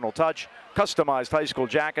personal touch, customized high school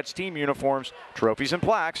jackets, team uniforms, trophies and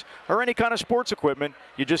plaques, or any kind of sports equipment.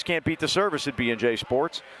 You just can't beat the service at B&J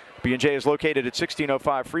Sports. B&J is located at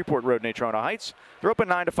 1605 Freeport Road, Natrona Heights. They're open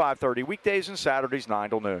 9 to 5:30 weekdays and Saturdays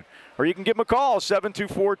 9 till noon. Or you can give them a call,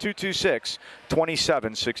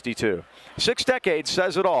 724-226-2762. 6 decades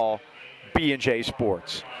says it all, B&J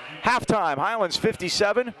Sports. Halftime, Highlands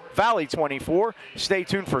 57, Valley 24. Stay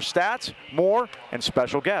tuned for stats, more, and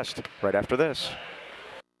special guest right after this.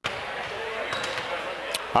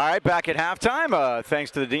 All right, back at halftime. Thanks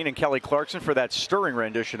to the Dean and Kelly Clarkson for that stirring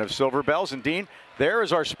rendition of Silver Bells. And Dean, there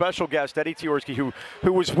is our special guest, Eddie Tiorsky, who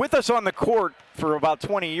was with us on the court for about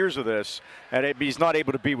 20 years of this. And he's not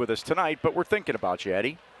able to be with us tonight, but we're thinking about you,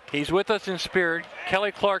 Eddie. He's with us in spirit.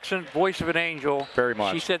 Kelly Clarkson, voice of an angel. Very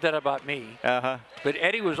much. She said that about me. Uh-huh. But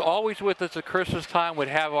Eddie was always with us at Christmas time. Would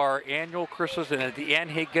have our annual Christmas, and at the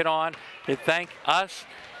end he'd get on to thank us,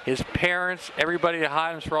 his parents, everybody at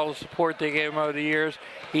Highlands for all the support they gave him over the years.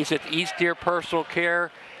 He's at East Deer Personal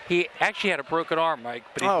Care. He actually had a broken arm, Mike,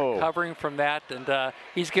 but he's recovering from that, and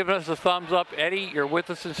he's giving us a thumbs up. Eddie, you're with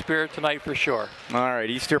us in spirit tonight for sure. All right,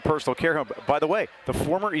 East Deer Personal Care Home. By the way, the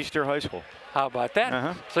former East Deer High School. How about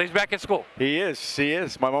that? So he's back at school. He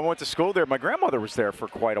is. My mom went to school there. My grandmother was there for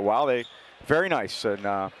quite a while. Very nice. And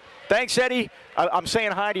thanks, Eddie. I'm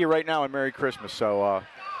saying hi to you right now and Merry Christmas. So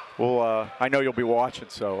I know you'll be watching,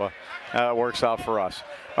 so it works out for us.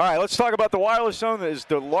 All right, let's talk about the Wireless Zone. That is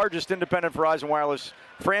the largest independent Verizon wireless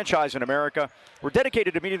franchise in America. We're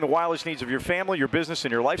dedicated to meeting the wireless needs of your family, your business,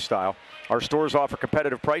 and your lifestyle. Our stores offer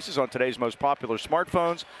competitive prices on today's most popular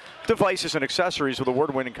smartphones, devices, and accessories with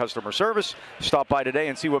award-winning customer service. Stop by today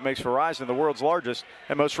and see what makes Verizon the world's largest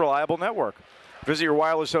and most reliable network. Visit your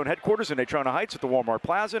Wireless Zone headquarters in Natrona Heights at the Walmart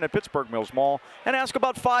Plaza and at Pittsburgh Mills Mall and ask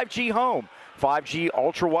about 5G Home, 5G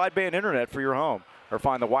ultra-wideband internet for your home. Or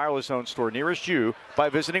find the Wireless Zone store nearest you by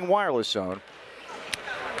visiting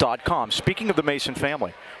wirelesszone.com. Speaking of the Mason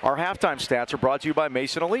family, our halftime stats are brought to you by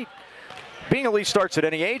Mason Elite. Being elite starts at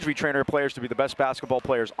any age. We train our players to be the best basketball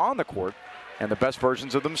players on the court and the best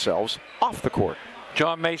versions of themselves off the court.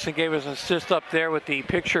 John Mason gave us an assist up there with the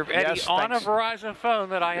picture of Eddie on a Verizon phone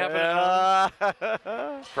that I have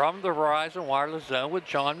from the Verizon Wireless Zone with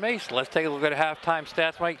John Mason. Let's take a look at halftime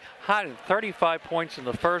stats, Mike. Hot at 35 points in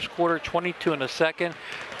the first quarter, 22 in the second,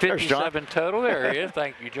 57 total. There he is.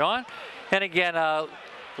 Thank you, John. And again,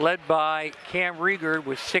 led by Cam Riegert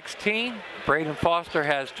with 16. Braden Foster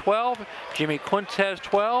has 12. Jimmy Quince has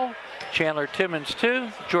 12. Chandler Timmons 2.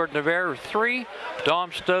 Jordan Navarre 3.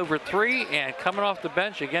 Dom Stover 3. And coming off the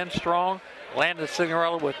bench, again strong, Landon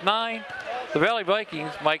Signorella with 9. The Valley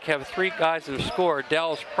Vikings, Mike, have 3 guys that have scored.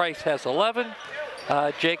 Dallas Price has 11.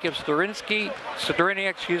 Jacob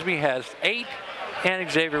Storiniak, has 8.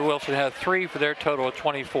 And Xavier Wilson has 3 for their total of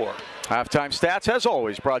 24. Halftime stats, as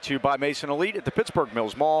always, brought to you by Mason Elite at the Pittsburgh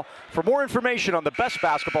Mills Mall. For more information on the best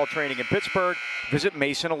basketball training in Pittsburgh, visit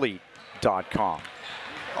masonelite.com.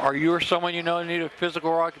 Are you or someone you know in need of physical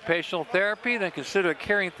or occupational therapy? Then consider a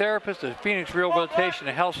caring therapist at Phoenix Rehabilitation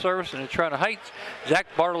and Health Service in Natrona Heights. Zach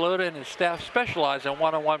Bartolotta and his staff specialize in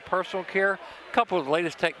one-on-one personal care, coupled with the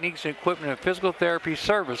latest techniques and equipment and physical therapy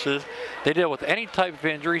services. They deal with any type of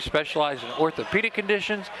injury, specialize in orthopedic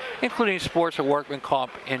conditions, including sports or workman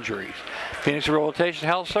comp injuries. Phoenix Rehabilitation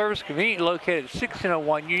Health Service, conveniently located at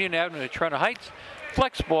 1601 Union Avenue in Natrona Heights.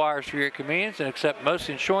 Flexible hours for your convenience and accept most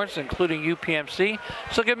insurance, including UPMC.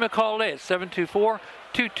 So give them a call today at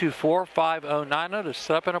 724-224-5090 to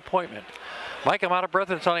set up an appointment. Mike, I'm out of breath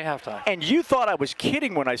and it's only halftime. And you thought I was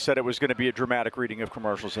kidding when I said it was going to be a dramatic reading of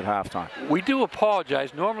commercials at halftime. We do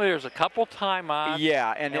apologize. Normally there's a couple timeouts.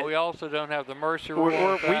 Yeah. And we also don't have the mercy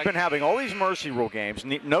rule. We've been having all these mercy rule games.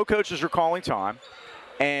 No coaches are calling time.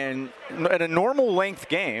 And at a normal length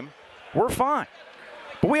game, we're fine.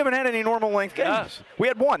 But we haven't had any normal length games. Yeah. We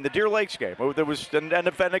had one, the Deer Lakes game. There was and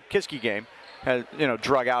the Kiski game had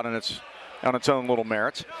drug out on its own little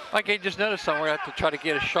merits. Like I just noticed something, we're going to have to try to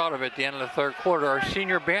get a shot of it at the end of the third quarter. Our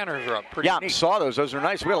senior banners are up pretty neat. I saw those. Those are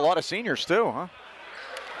nice. We got a lot of seniors too, huh?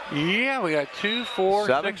 Yeah, we got 2, 4,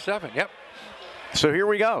 6, 7. Yep. So here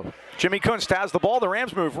we go. Jimmy Kunst has the ball. The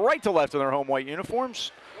Rams move right to left in their home white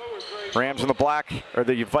uniforms. Rams in the black, or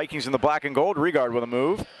the Vikings in the black and gold. Riegert with a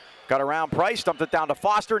move. Got around Price, dumped it down to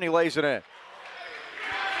Foster, and he lays it in.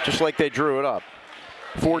 Just like they drew it up.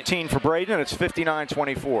 14 for Braden, and it's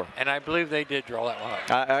 59-24. And I believe they did draw that one up.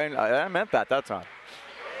 I meant that time.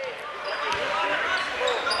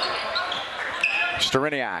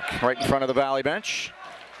 Storiniak right in front of the Valley bench.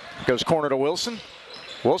 Goes corner to Wilson.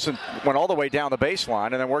 Wilson went all the way down the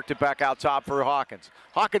baseline and then worked it back out top for Hawkins.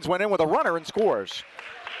 Hawkins went in with a runner and scores.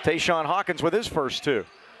 Tayshawn Hawkins with his first 2.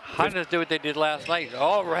 Highlands did what they did last night.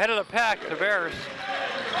 Oh, we're ahead of the pack. Tavares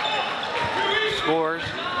scores.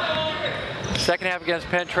 Second half against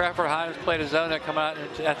Penn Trafford, Highlands played a zone. They're coming out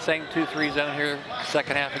into that same 2-3 zone here.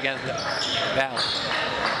 Second half against Valley.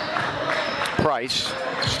 Price,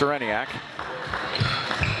 Storiniak.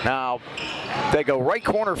 Now they go right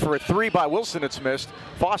corner for a 3 by Wilson. It's missed.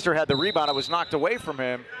 Foster had the rebound. It was knocked away from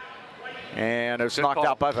him, and it was knocked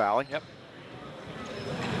out by Valley. Yep.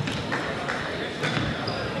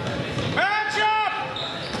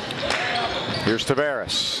 Here's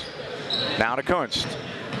Tavares. Now to Kunst.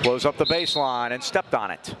 Blows up the baseline and stepped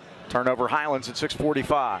on it. Turnover Highlands at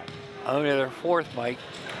 6:45. Only their fourth, Mike.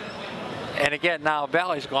 And again, now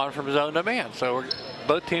Valley's gone from zone to man. So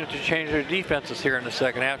both teams to change their defenses here in the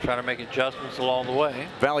second half, trying to make adjustments along the way.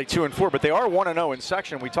 Valley 2-4, but they are 1-0 in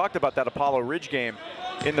section. We talked about that Apollo Ridge game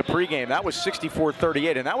in the pregame. That was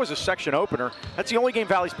 64-38, and that was a section opener. That's the only game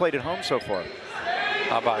Valley's played at home so far.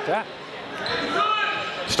 How about that?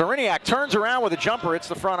 Stariniak turns around with a jumper. It's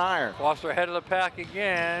the front iron. Foster ahead of the pack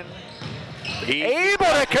again. Able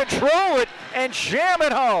to control it and jam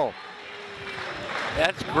it home.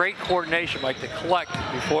 That's great coordination, Mike, to collect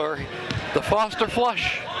before the Foster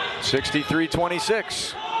flush.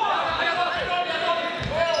 63-26.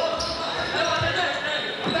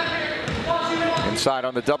 Inside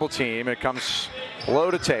on the double team. It comes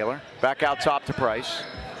low to Taylor. Back out top to Price.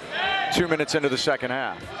 2 minutes into the second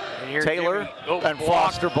half. Taylor and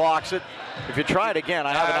Foster blocks it. If you try it again,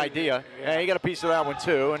 I have an idea. Yeah, you got a piece of that one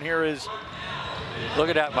too. And here is, look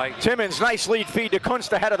at that, Mike. Timmons, nice lead feed to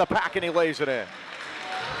Kunst ahead of the pack, and he lays it in.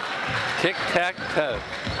 Tic-tac-toe.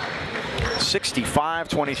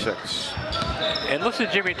 65-26. And listen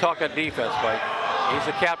to Jimmy talk on defense, Mike. He's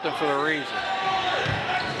the captain for a reason.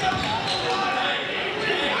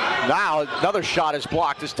 Now another shot is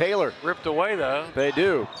blocked as Taylor. Ripped away, though. They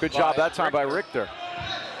do. Good job that time by Richter.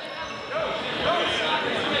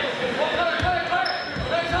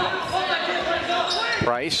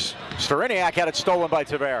 Price. Stariniak had it stolen by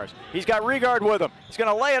Tavares. He's got Regard with him. He's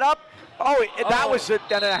going to lay it up. Oh, that was it.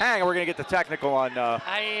 And a hang. We're going to get the technical on. They're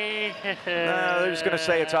just going to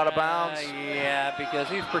say it's out of bounds. Yeah, because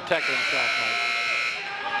he's protecting himself, Mike.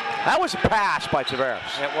 That was a pass by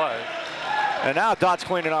Tavares. It was. And now Dott's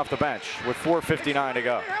cleaning off the bench with 4:59 to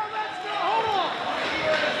go.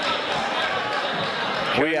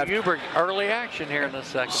 We have Hubert early action here in the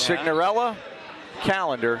second half. Signorella,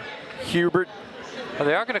 Calendar, Hubert. Oh,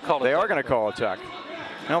 they are going to call it. They are going to call a tech.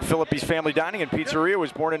 Now, Philippe's Family Dining and Pizzeria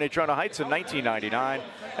was born in Natrona Heights in 1999,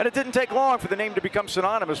 and it didn't take long for the name to become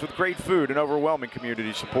synonymous with great food and overwhelming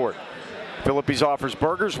community support. Philippe's offers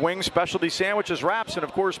burgers, wings, specialty sandwiches, wraps, and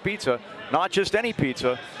of course pizza. Not just any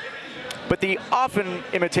pizza, but the often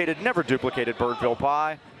imitated, never duplicated Birdville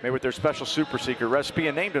pie, made with their special super secret recipe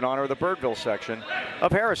and named in honor of the Birdville section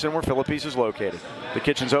of Harrison, where Philippe's is located. The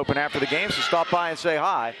kitchen's open after the game, so stop by and say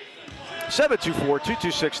hi.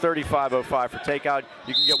 724-226-3505 for takeout.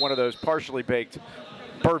 You can get one of those partially baked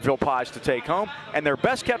Birdville pies to take home. And their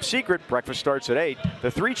best kept secret, breakfast starts at 8. The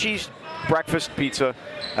 3-cheese breakfast pizza.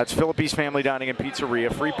 That's Philippe's Family Dining and Pizzeria,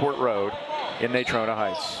 Freeport Road in Natrona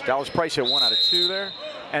Heights. Dallas Price hit 1 out of 2 there.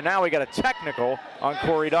 And now we got a technical on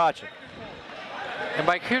Corey Dodson. And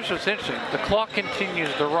Mike, here's what's interesting. The clock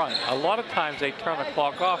continues to run. A lot of times they turn the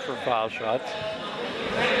clock off for foul shots.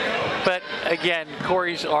 But again,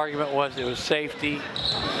 Corey's argument was it was safety.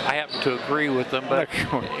 I happen to agree with them, but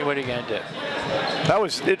what are you going to do? That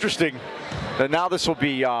was interesting. And now this will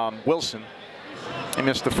be Wilson. He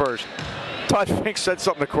missed the first. Todd Fink said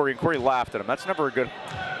something to Corey, and Corey laughed at him. That's never a good. He's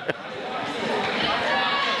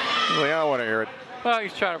like, I don't want to hear it. Well,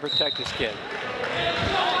 he's trying to protect his kid.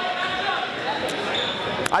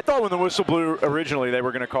 I thought when the whistle blew originally they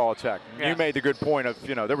were going to call a tech. Yeah. You made the good point of,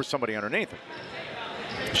 there was somebody underneath him.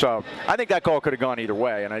 So I think that call could have gone either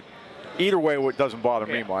way, and either way it doesn't bother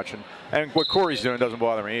me much, and what Corey's doing doesn't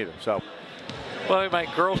bother me either. So, well, my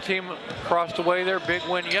girls team crossed away their big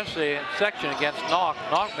win yesterday in section against Knock.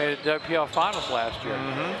 Knock made it to WPL Finals last year.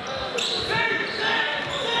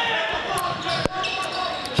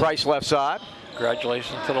 Price left side.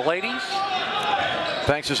 Congratulations to the ladies.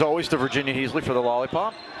 Thanks as always to Virginia Heasley for the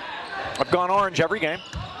lollipop. I've gone orange every game.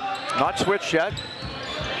 Not switched yet.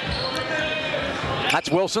 That's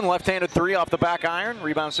Wilson, left-handed 3 off the back iron.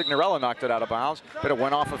 Rebound, Signorella knocked it out of bounds, but it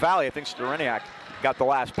went off of Valley. I think Stariniak got the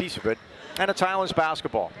last piece of it. And it's Highlands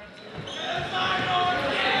basketball.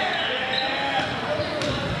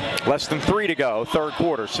 Less than 3 to go, third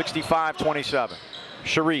quarter, 65-27.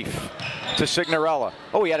 Sharif to Signorella.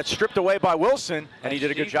 Oh, he had it stripped away by Wilson, and he did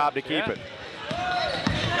a good job to keep it.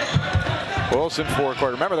 Wilson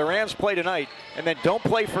forecourt. Remember, the Rams play tonight, and then don't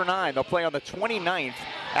play for 9. They'll play on the 29th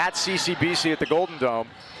at CCBC at the Golden Dome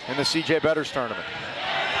in the C.J. Betters tournament.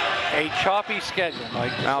 A choppy schedule,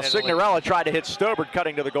 Mike. Now, Signorella tried to hit Stobert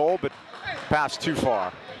cutting to the goal, but passed too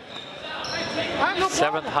far.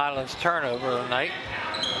 7th Highlands turnover of the night.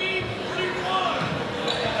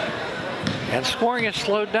 And scoring has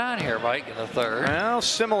slowed down here, Mike, in the third. Well,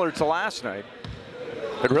 similar to last night.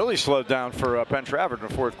 It really slowed down for Penn Trafford in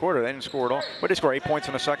the fourth quarter. They didn't score at all. What did they score, 8 points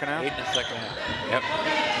in the second half? 8 in the second half. Yep.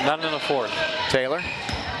 None in the fourth. Taylor.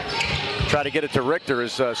 Try to get it to Richter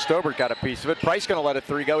as Stobert got a piece of it. Price going to let a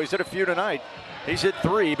 3 go. He's hit a few tonight. He's hit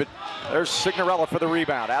 3, but there's Signorella for the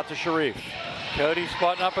rebound. Out to Sharif. Cody's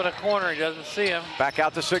spotting up in a corner. He doesn't see him. Back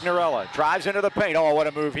out to Signorella. Drives into the paint. Oh, what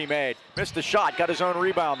a move he made. Missed the shot. Got his own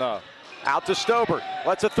rebound, though. Out to Stober.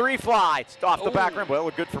 Lets a three fly. It's off the back rim. Well, it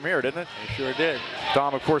looked good from here, didn't it? It sure did.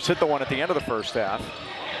 Dom, of course, hit the one at the end of the first half.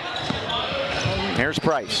 Here's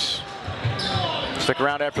Price. Stick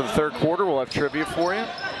around after the third quarter. We'll have trivia for you.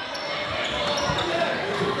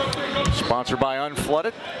 Sponsored by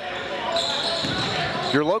Unflooded,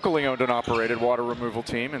 your locally owned and operated water removal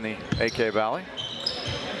team in the AK Valley.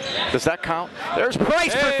 Does that count? There's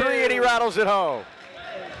Price for three, and he rattles it home.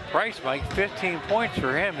 Price, Mike, 15 points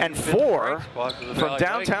for him. And 4 from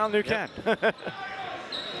downtown New Kent.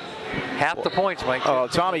 Half the points, Mike. Oh,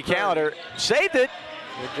 Tommy Callender saved it.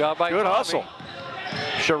 Good job by Good Tommy. hustle.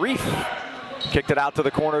 Sharif kicked it out to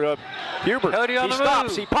the corner to Hubert. Cody on He the stops,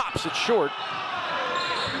 move. he pops, it's short.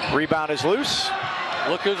 Rebound is loose.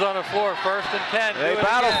 Look who's on the floor, 1st and 10. They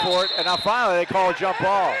battle for it, and now finally they call a jump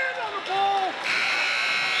ball.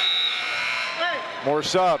 More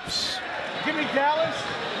subs. Give me Dallas.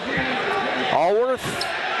 Allworth,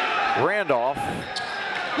 Randolph,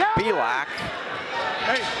 Pavlik,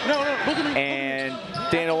 Hey, no, look at me. and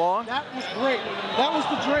Dana Long. That was great. That was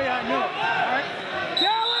the Dre I knew. All right.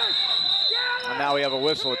 Dallas! And now we have a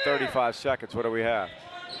whistle at 35 seconds. What do we have?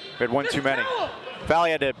 We had one too many. Valley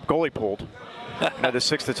had the goalie pulled. Had the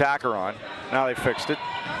 6th attacker on. Now they fixed it.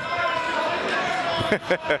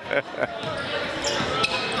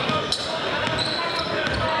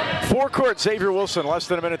 Forecourt, Xavier Wilson, less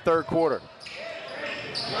than a minute, third quarter.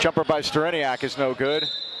 Jumper by Stereniak is no good.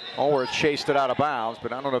 Allworth chased it out of bounds,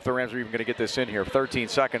 but I don't know if the Rams are even going to get this in here. 13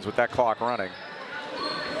 seconds with that clock running.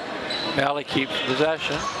 Valley keeps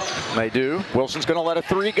possession. They do. Wilson's going to let a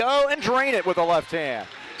three go and drain it with the left hand.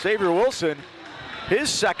 Xavier Wilson, his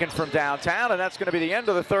second from downtown, and that's going to be the end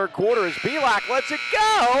of the third quarter as Pavlik lets it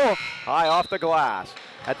go high off the glass.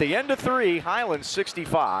 At the end of 3, Highlands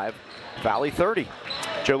 65, Valley 30.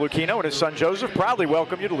 Joe Lucchino and his son Joseph proudly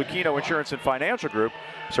welcome you to Lucchino Insurance and Financial Group.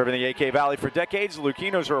 Serving the AK Valley for decades, the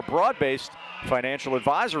Lucchinos are a broad-based financial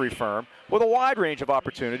advisory firm with a wide range of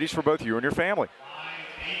opportunities for both you and your family.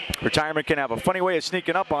 Retirement can have a funny way of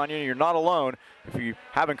sneaking up on you, and you're not alone. If you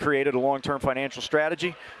haven't created a long-term financial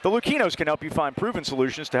strategy, the Lucchinos can help you find proven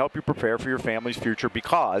solutions to help you prepare for your family's future,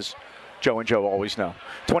 because Joe and Joe always know.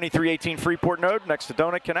 2318 Freeport Node next to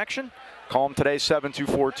Donut Connection. Call them today,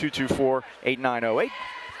 724-224-8908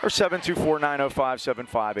 or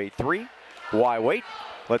 724-905-7583. Why wait?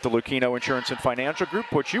 Let the Lucchino Insurance and Financial Group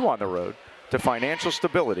put you on the road to financial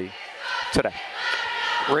stability today.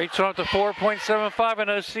 Rates are up to 4.75 and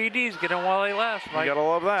those CDs. Get them while they last, Mike. You gotta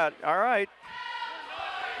love that. All right.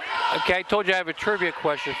 Okay, I told you I have a trivia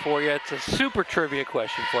question for you. It's a super trivia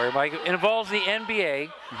question for you, Mike. It involves the NBA,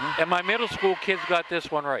 and my middle school kids got this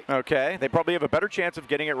one right. Okay. They probably have a better chance of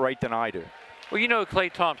getting it right than I do. Well, you know who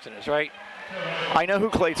Klay Thompson is, right? I know who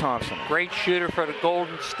Klay Thompson is. Great shooter for the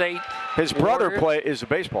Golden State His brother Warriors. is a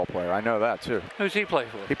baseball player. I know that, too. Who's he play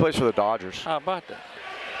for? He plays for the Dodgers. How about that?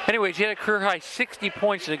 Anyways, he had a career-high 60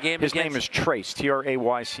 points in a game His against... name is Trace,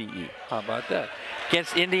 T-R-A-Y-C-E. How about that?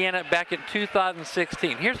 Against Indiana back in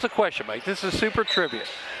 2016. Here's the question, Mike. This is super trivia.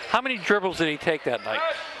 How many dribbles did he take that night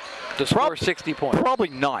to score 60 points? Probably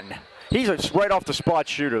none. He's a right off the spot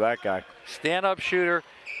shooter, that guy. Stand-up shooter.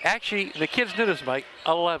 Actually, the kids knew this, Mike.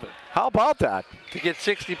 11. How about that? To get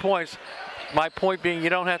 60 points. My point being, you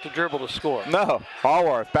don't have to dribble to score. No.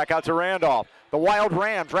 Allworth back out to Randolph. The Wild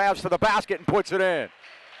Ram drives to the basket and puts it in.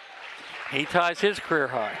 He ties his career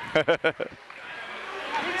high.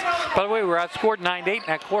 By the way, we were outscored 9-8 in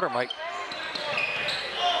that quarter, Mike.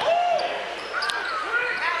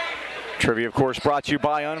 Trivia, of course, brought to you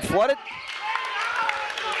by Unflooded.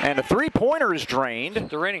 And a three-pointer is drained.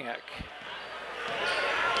 Stereniak.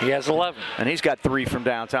 He has 11. And he's got 3 from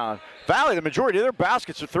downtown. Valley, the majority of their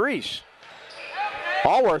baskets are threes.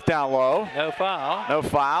 Allworth down low. No foul. No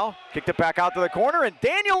foul. Kicked it back out to the corner, and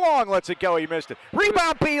Daniel Long lets it go. He missed it.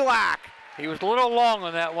 Rebound, Pavlik. He was a little long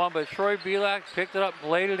on that one, but Troy Pavlik picked it up and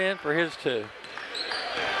laid it in for his 2.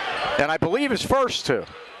 And I believe his first 2.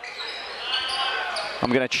 I'm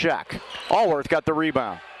going to check. Allworth got the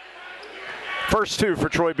rebound. First 2 for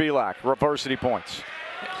Troy Pavlik, varsity points.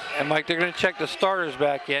 And, Mike, they're going to check the starters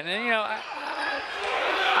back in. And, you know,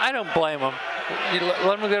 I don't blame them. You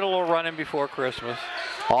let them get a little run in before Christmas.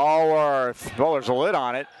 Allworth. Well, there's a lid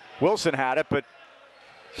on it. Wilson had it, but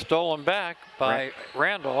stolen back by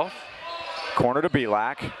Randolph. Corner to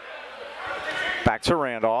Pavlik. Back to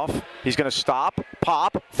Randolph. He's going to stop,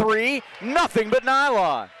 pop, 3, nothing but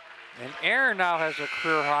nylon. And Aaron now has a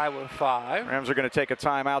career high with 5. Rams are going to take a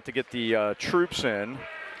timeout to get the troops in.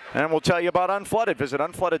 And we'll tell you about Unflooded. Visit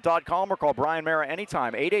unflooded.com or call Brian Mara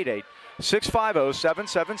anytime,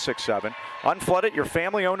 888-650-7767. Unflooded, your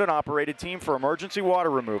family-owned and operated team for emergency water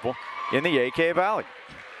removal in the AK Valley.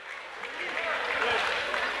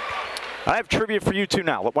 I have trivia for you two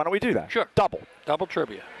now. Why don't we do that? Sure. Double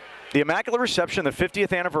trivia. The Immaculate Reception, the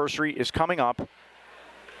 50th anniversary, is coming up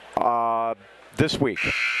this week.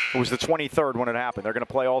 It was the 23rd when it happened. They're going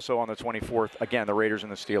to play also on the 24th. Again, the Raiders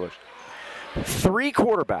and the Steelers. 3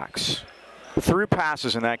 quarterbacks threw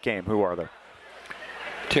passes in that game. Who are there?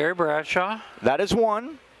 Terry Bradshaw. That is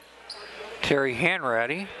one. Terry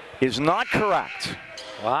Hanratty. Is not correct.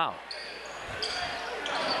 Wow.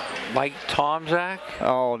 Mike Tomczak.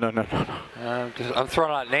 Oh, no. I'm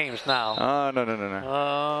throwing out names now.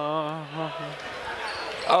 No.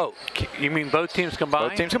 Oh, you mean both teams combined?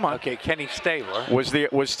 Both teams combined. Okay, Kenny Stabler.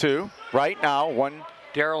 Was 2. Right now, 1.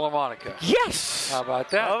 Darryl LaMonica. Yes! How about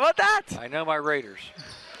that? How about that? I know my Raiders.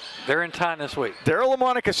 They're in town this week. Darryl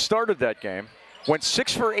LaMonica started that game, went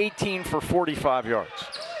 6 for 18 for 45 yards.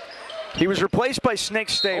 He was replaced by Snake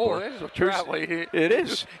Stabler. Oh, that is a travel. It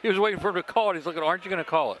is. He was waiting for him to call it. He's looking, aren't you going to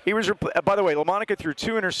call it? He was. By the way, LaMonica threw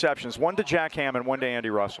 2 interceptions, 1 to Jack Hammond, 1 to Andy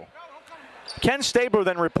Russell. Ken Stabler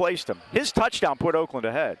then replaced him. His touchdown put Oakland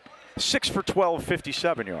ahead. 6 for 12,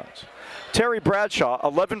 57 yards. Terry Bradshaw,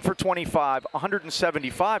 11 for 25,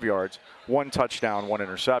 175 yards, 1 touchdown, 1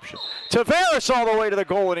 interception. Tavares all the way to the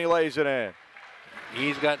goal, and he lays it in.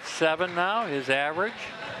 He's got 7 now, his average.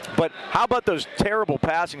 But how about those terrible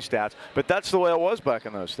passing stats? But that's the way it was back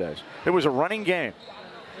in those days. It was a running game.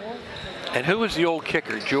 And who was the old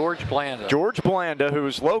kicker? George Blanda. George Blanda, who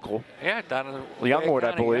was local. Yeah, down in Youngwood,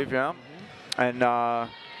 I believe, yeah. And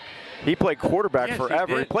he played quarterback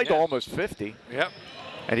forever. He played to almost 50. Yep.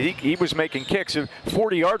 And he was making kicks.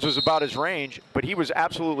 40 yards was about his range, but he was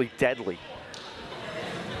absolutely deadly.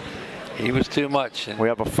 He was too much. We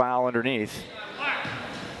have a foul underneath.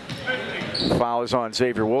 Foul is on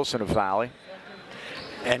Xavier Wilson of Valley.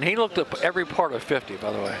 And he looked up every part of 50,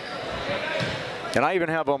 by the way. And I even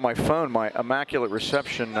have on my phone my Immaculate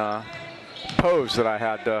Reception pose that I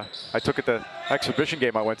had. I took at the exhibition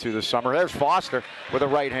game I went to this summer. There's Foster with a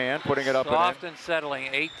right hand, putting it up and in. Soft and settling,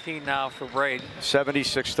 18 now for Braden.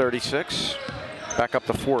 76-36, back up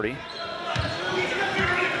to 40.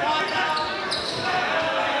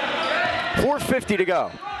 4:50 to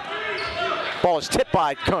go. Ball is tipped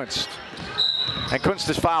by Kunst. And Kunst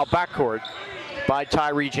is fouled backcourt by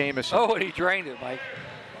Tyree Jamison. Oh, and he drained it, Mike,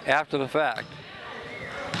 after the fact.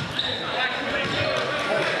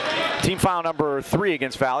 Team foul number 3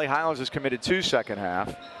 against Valley. Highlands has committed 2 second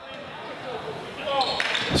half.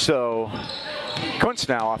 So Kunst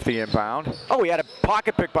now off the inbound. Oh, he had a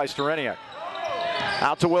pocket pick by Stereniak.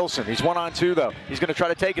 Out to Wilson. He's 1-on-2 though. He's going to try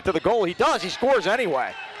to take it to the goal. He does. He scores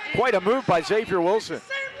anyway. Quite a move by Xavier Wilson.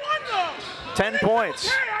 10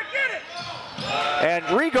 points. And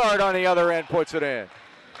Regard on the other end puts it in.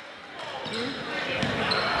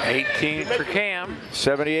 18 for Cam.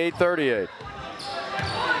 78-38.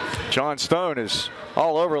 John Stone is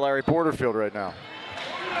all over Larry Porterfield right now.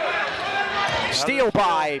 Steal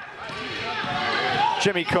by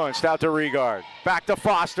Jimmy Kunst out to Regard. Back to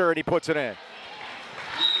Foster, and he puts it in.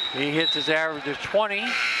 He hits his average of 20.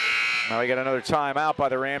 Now we get another timeout by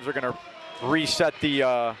the Rams. They're going to reset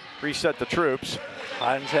the troops.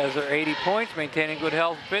 Highlands has their 80 points, maintaining good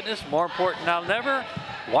health and fitness. More important now than ever,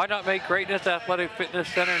 why not make Greatness Athletic Fitness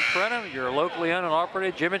Center in Trenton your locally owned and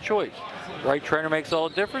operated gym of choice? The right trainer makes all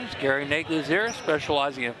the difference. Gary Nagley is here,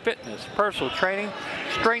 specializing in fitness, personal training,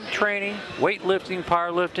 strength training, weightlifting,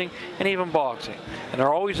 powerlifting, and even boxing. And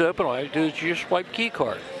they're always open. All you do is you just swipe key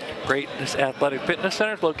card. Greatness Athletic Fitness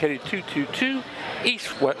Center is located 222 East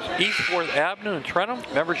 4th Avenue in Trenton.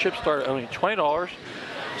 Memberships start at only $20.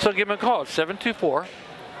 So give them a call at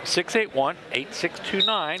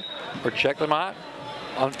 724-681-8629 or check them out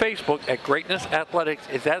on Facebook at Greatness Athletics.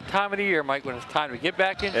 It's that time of the year, Mike, when it's time to get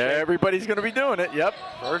back in shape. Everybody's going to be doing it, yep.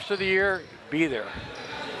 First of the year, be there.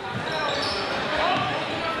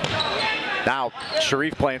 Now,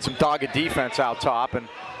 Sharif playing some dogged defense out top, and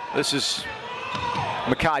this is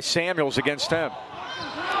Makai Samuels against him.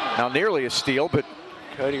 Now nearly a steal, but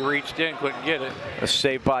Cody reached in, couldn't get it. A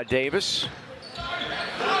save by Davis.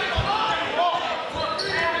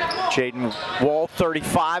 Jaden Wall,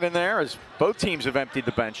 35 in there, as both teams have emptied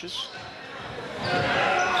the benches.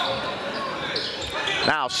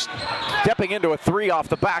 Now stepping into a 3 off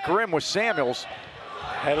the back rim with Samuels.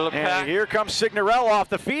 Head of the pack. And here comes Signorello off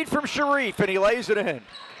the feed from Sharif, and he lays it in.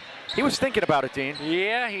 He was thinking about it, Dean.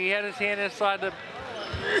 Yeah, he had his hand inside the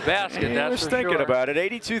basket, he that's was for thinking sure. about it.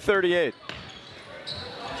 82-38.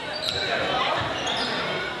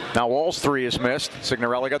 Now Wall's three is missed.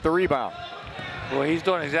 Signorelli got the rebound. Well, he's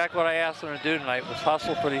doing exactly what I asked him to do tonight, was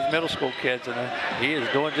hustle for these middle school kids, and he is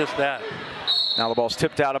doing just that. Now the ball's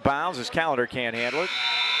tipped out of bounds as Calendar can't handle it.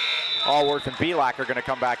 Allworth and Pavlik are going to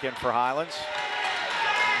come back in for Highlands.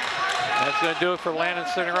 That's going to do it for Landon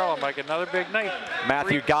Cinderella, Mike. Another big night.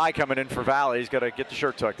 Matthew Guy coming in for Valley. He's got to get the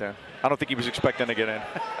shirt tucked in. I don't think he was expecting to get in.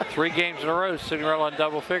 3 games in a row, Cinderella in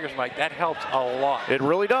double figures, Mike. That helps a lot. It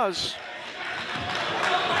really does.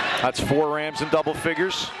 That's 4 Rams in double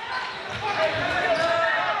figures.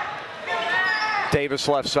 Davis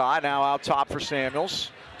left side, now out top for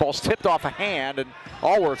Samuels. Ball's tipped off a hand, and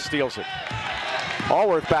Allworth steals it.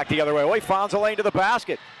 Allworth back the other way. Oh, he finds a lane to the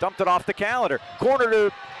basket. Dumped it off the Calendar. Corner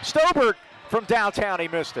to Stobert from downtown. He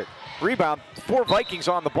missed it. Rebound. 4 Vikings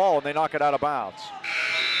on the ball, and they knock it out of bounds.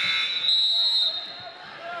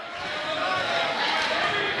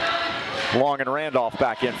 Long and Randolph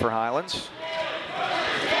back in for Highlands.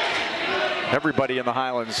 Everybody in the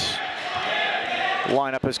Highlands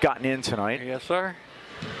lineup has gotten in tonight. Yes, sir.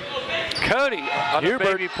 Cody on the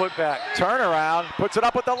baby put back. Turnaround, puts it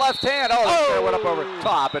up with the left hand. Oh, it went up over the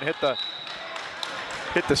top and hit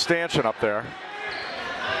the stanchion up there.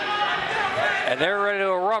 And they're ready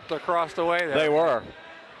to erupt across the way there. They were.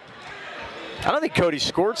 I don't think Cody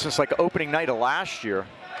scored since like opening night of last year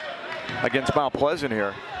against Mount Pleasant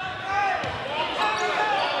here.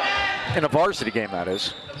 In a varsity game, that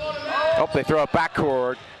is. Oh, they throw it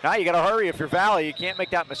backcourt. Now you got to hurry if you're Valley. You can't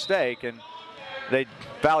make that mistake. And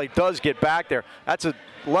Valley does get back there. That's a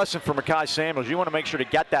lesson for Makai Samuels. You want to make sure to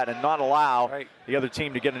get that and not allow the other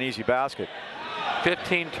team to get an easy basket.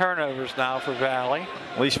 15 turnovers now for Valley.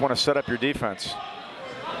 At least you want to set up your defense.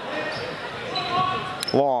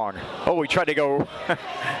 Long. Oh, he tried to go.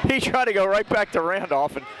 He tried to go right back to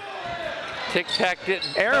Randolph, and Tic-tac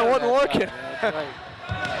didn't. Aaron wasn't looking. That's right.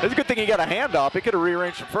 It's a good thing he got a handoff. He could have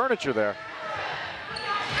rearranged some furniture there.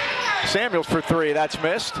 Samuels for 3. That's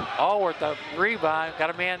missed. Allworth the rebound. Got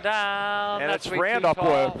a man down. And that's it's Randolph.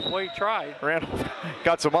 Well, he tried. Randolph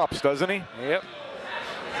got some ups, doesn't he? Yep.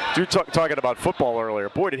 Dude talking about football earlier.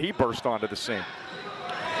 Boy, did he burst onto the scene.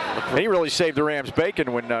 And he really saved the Rams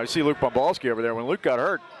bacon when you see Luke Bombalski over there when Luke got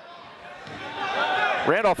hurt.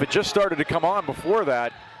 Randolph had just started to come on before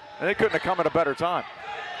that, and they couldn't have come at a better time.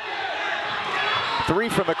 3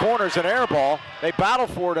 from the corners, an air ball. They battle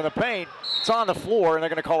for it in the paint. It's on the floor, and they're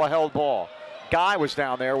going to call a held ball. Guy was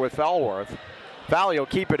down there with Allworth. Valley will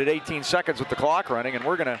keep it at 18 seconds with the clock running, and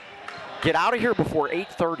we're going to get out of here before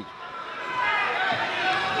 8:30.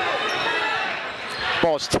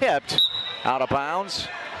 Ball's tipped out of bounds.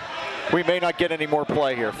 We may not get any more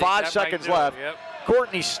play here. 5 seconds left. Yep.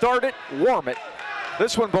 Courtney, start it, warm it.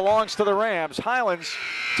 This one belongs to the Rams. Highlands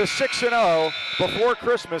to 6-0 before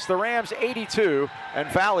Christmas. The Rams 82 and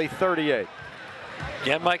Valley 38.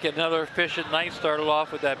 Again, Mike, another efficient night. Started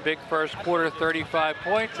off with that big first quarter, 35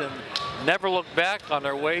 points, and never looked back on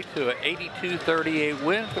their way to an 82-38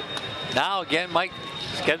 win. Now, again, Mike,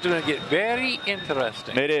 schedule's going to get very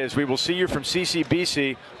interesting. It is. We will see you from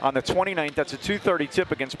CCBC on the 29th. That's a 2:30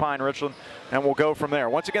 tip against Pine Richland, and we'll go from there.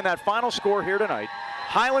 Once again, that final score here tonight,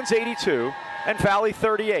 Highlands 82 and Valley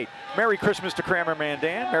 38. Merry Christmas to Kramer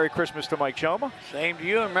Mandan. Merry Christmas to Mike Choma. Same to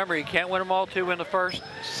you. And remember, you can't win them all 2 in the first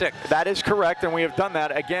 6. That is correct, and we have done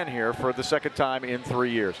that again here for the 2nd time in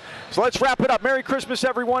 3 years. So let's wrap it up. Merry Christmas,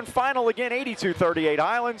 everyone. Final again, 82-38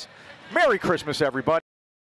 Highlands. Merry Christmas, everybody.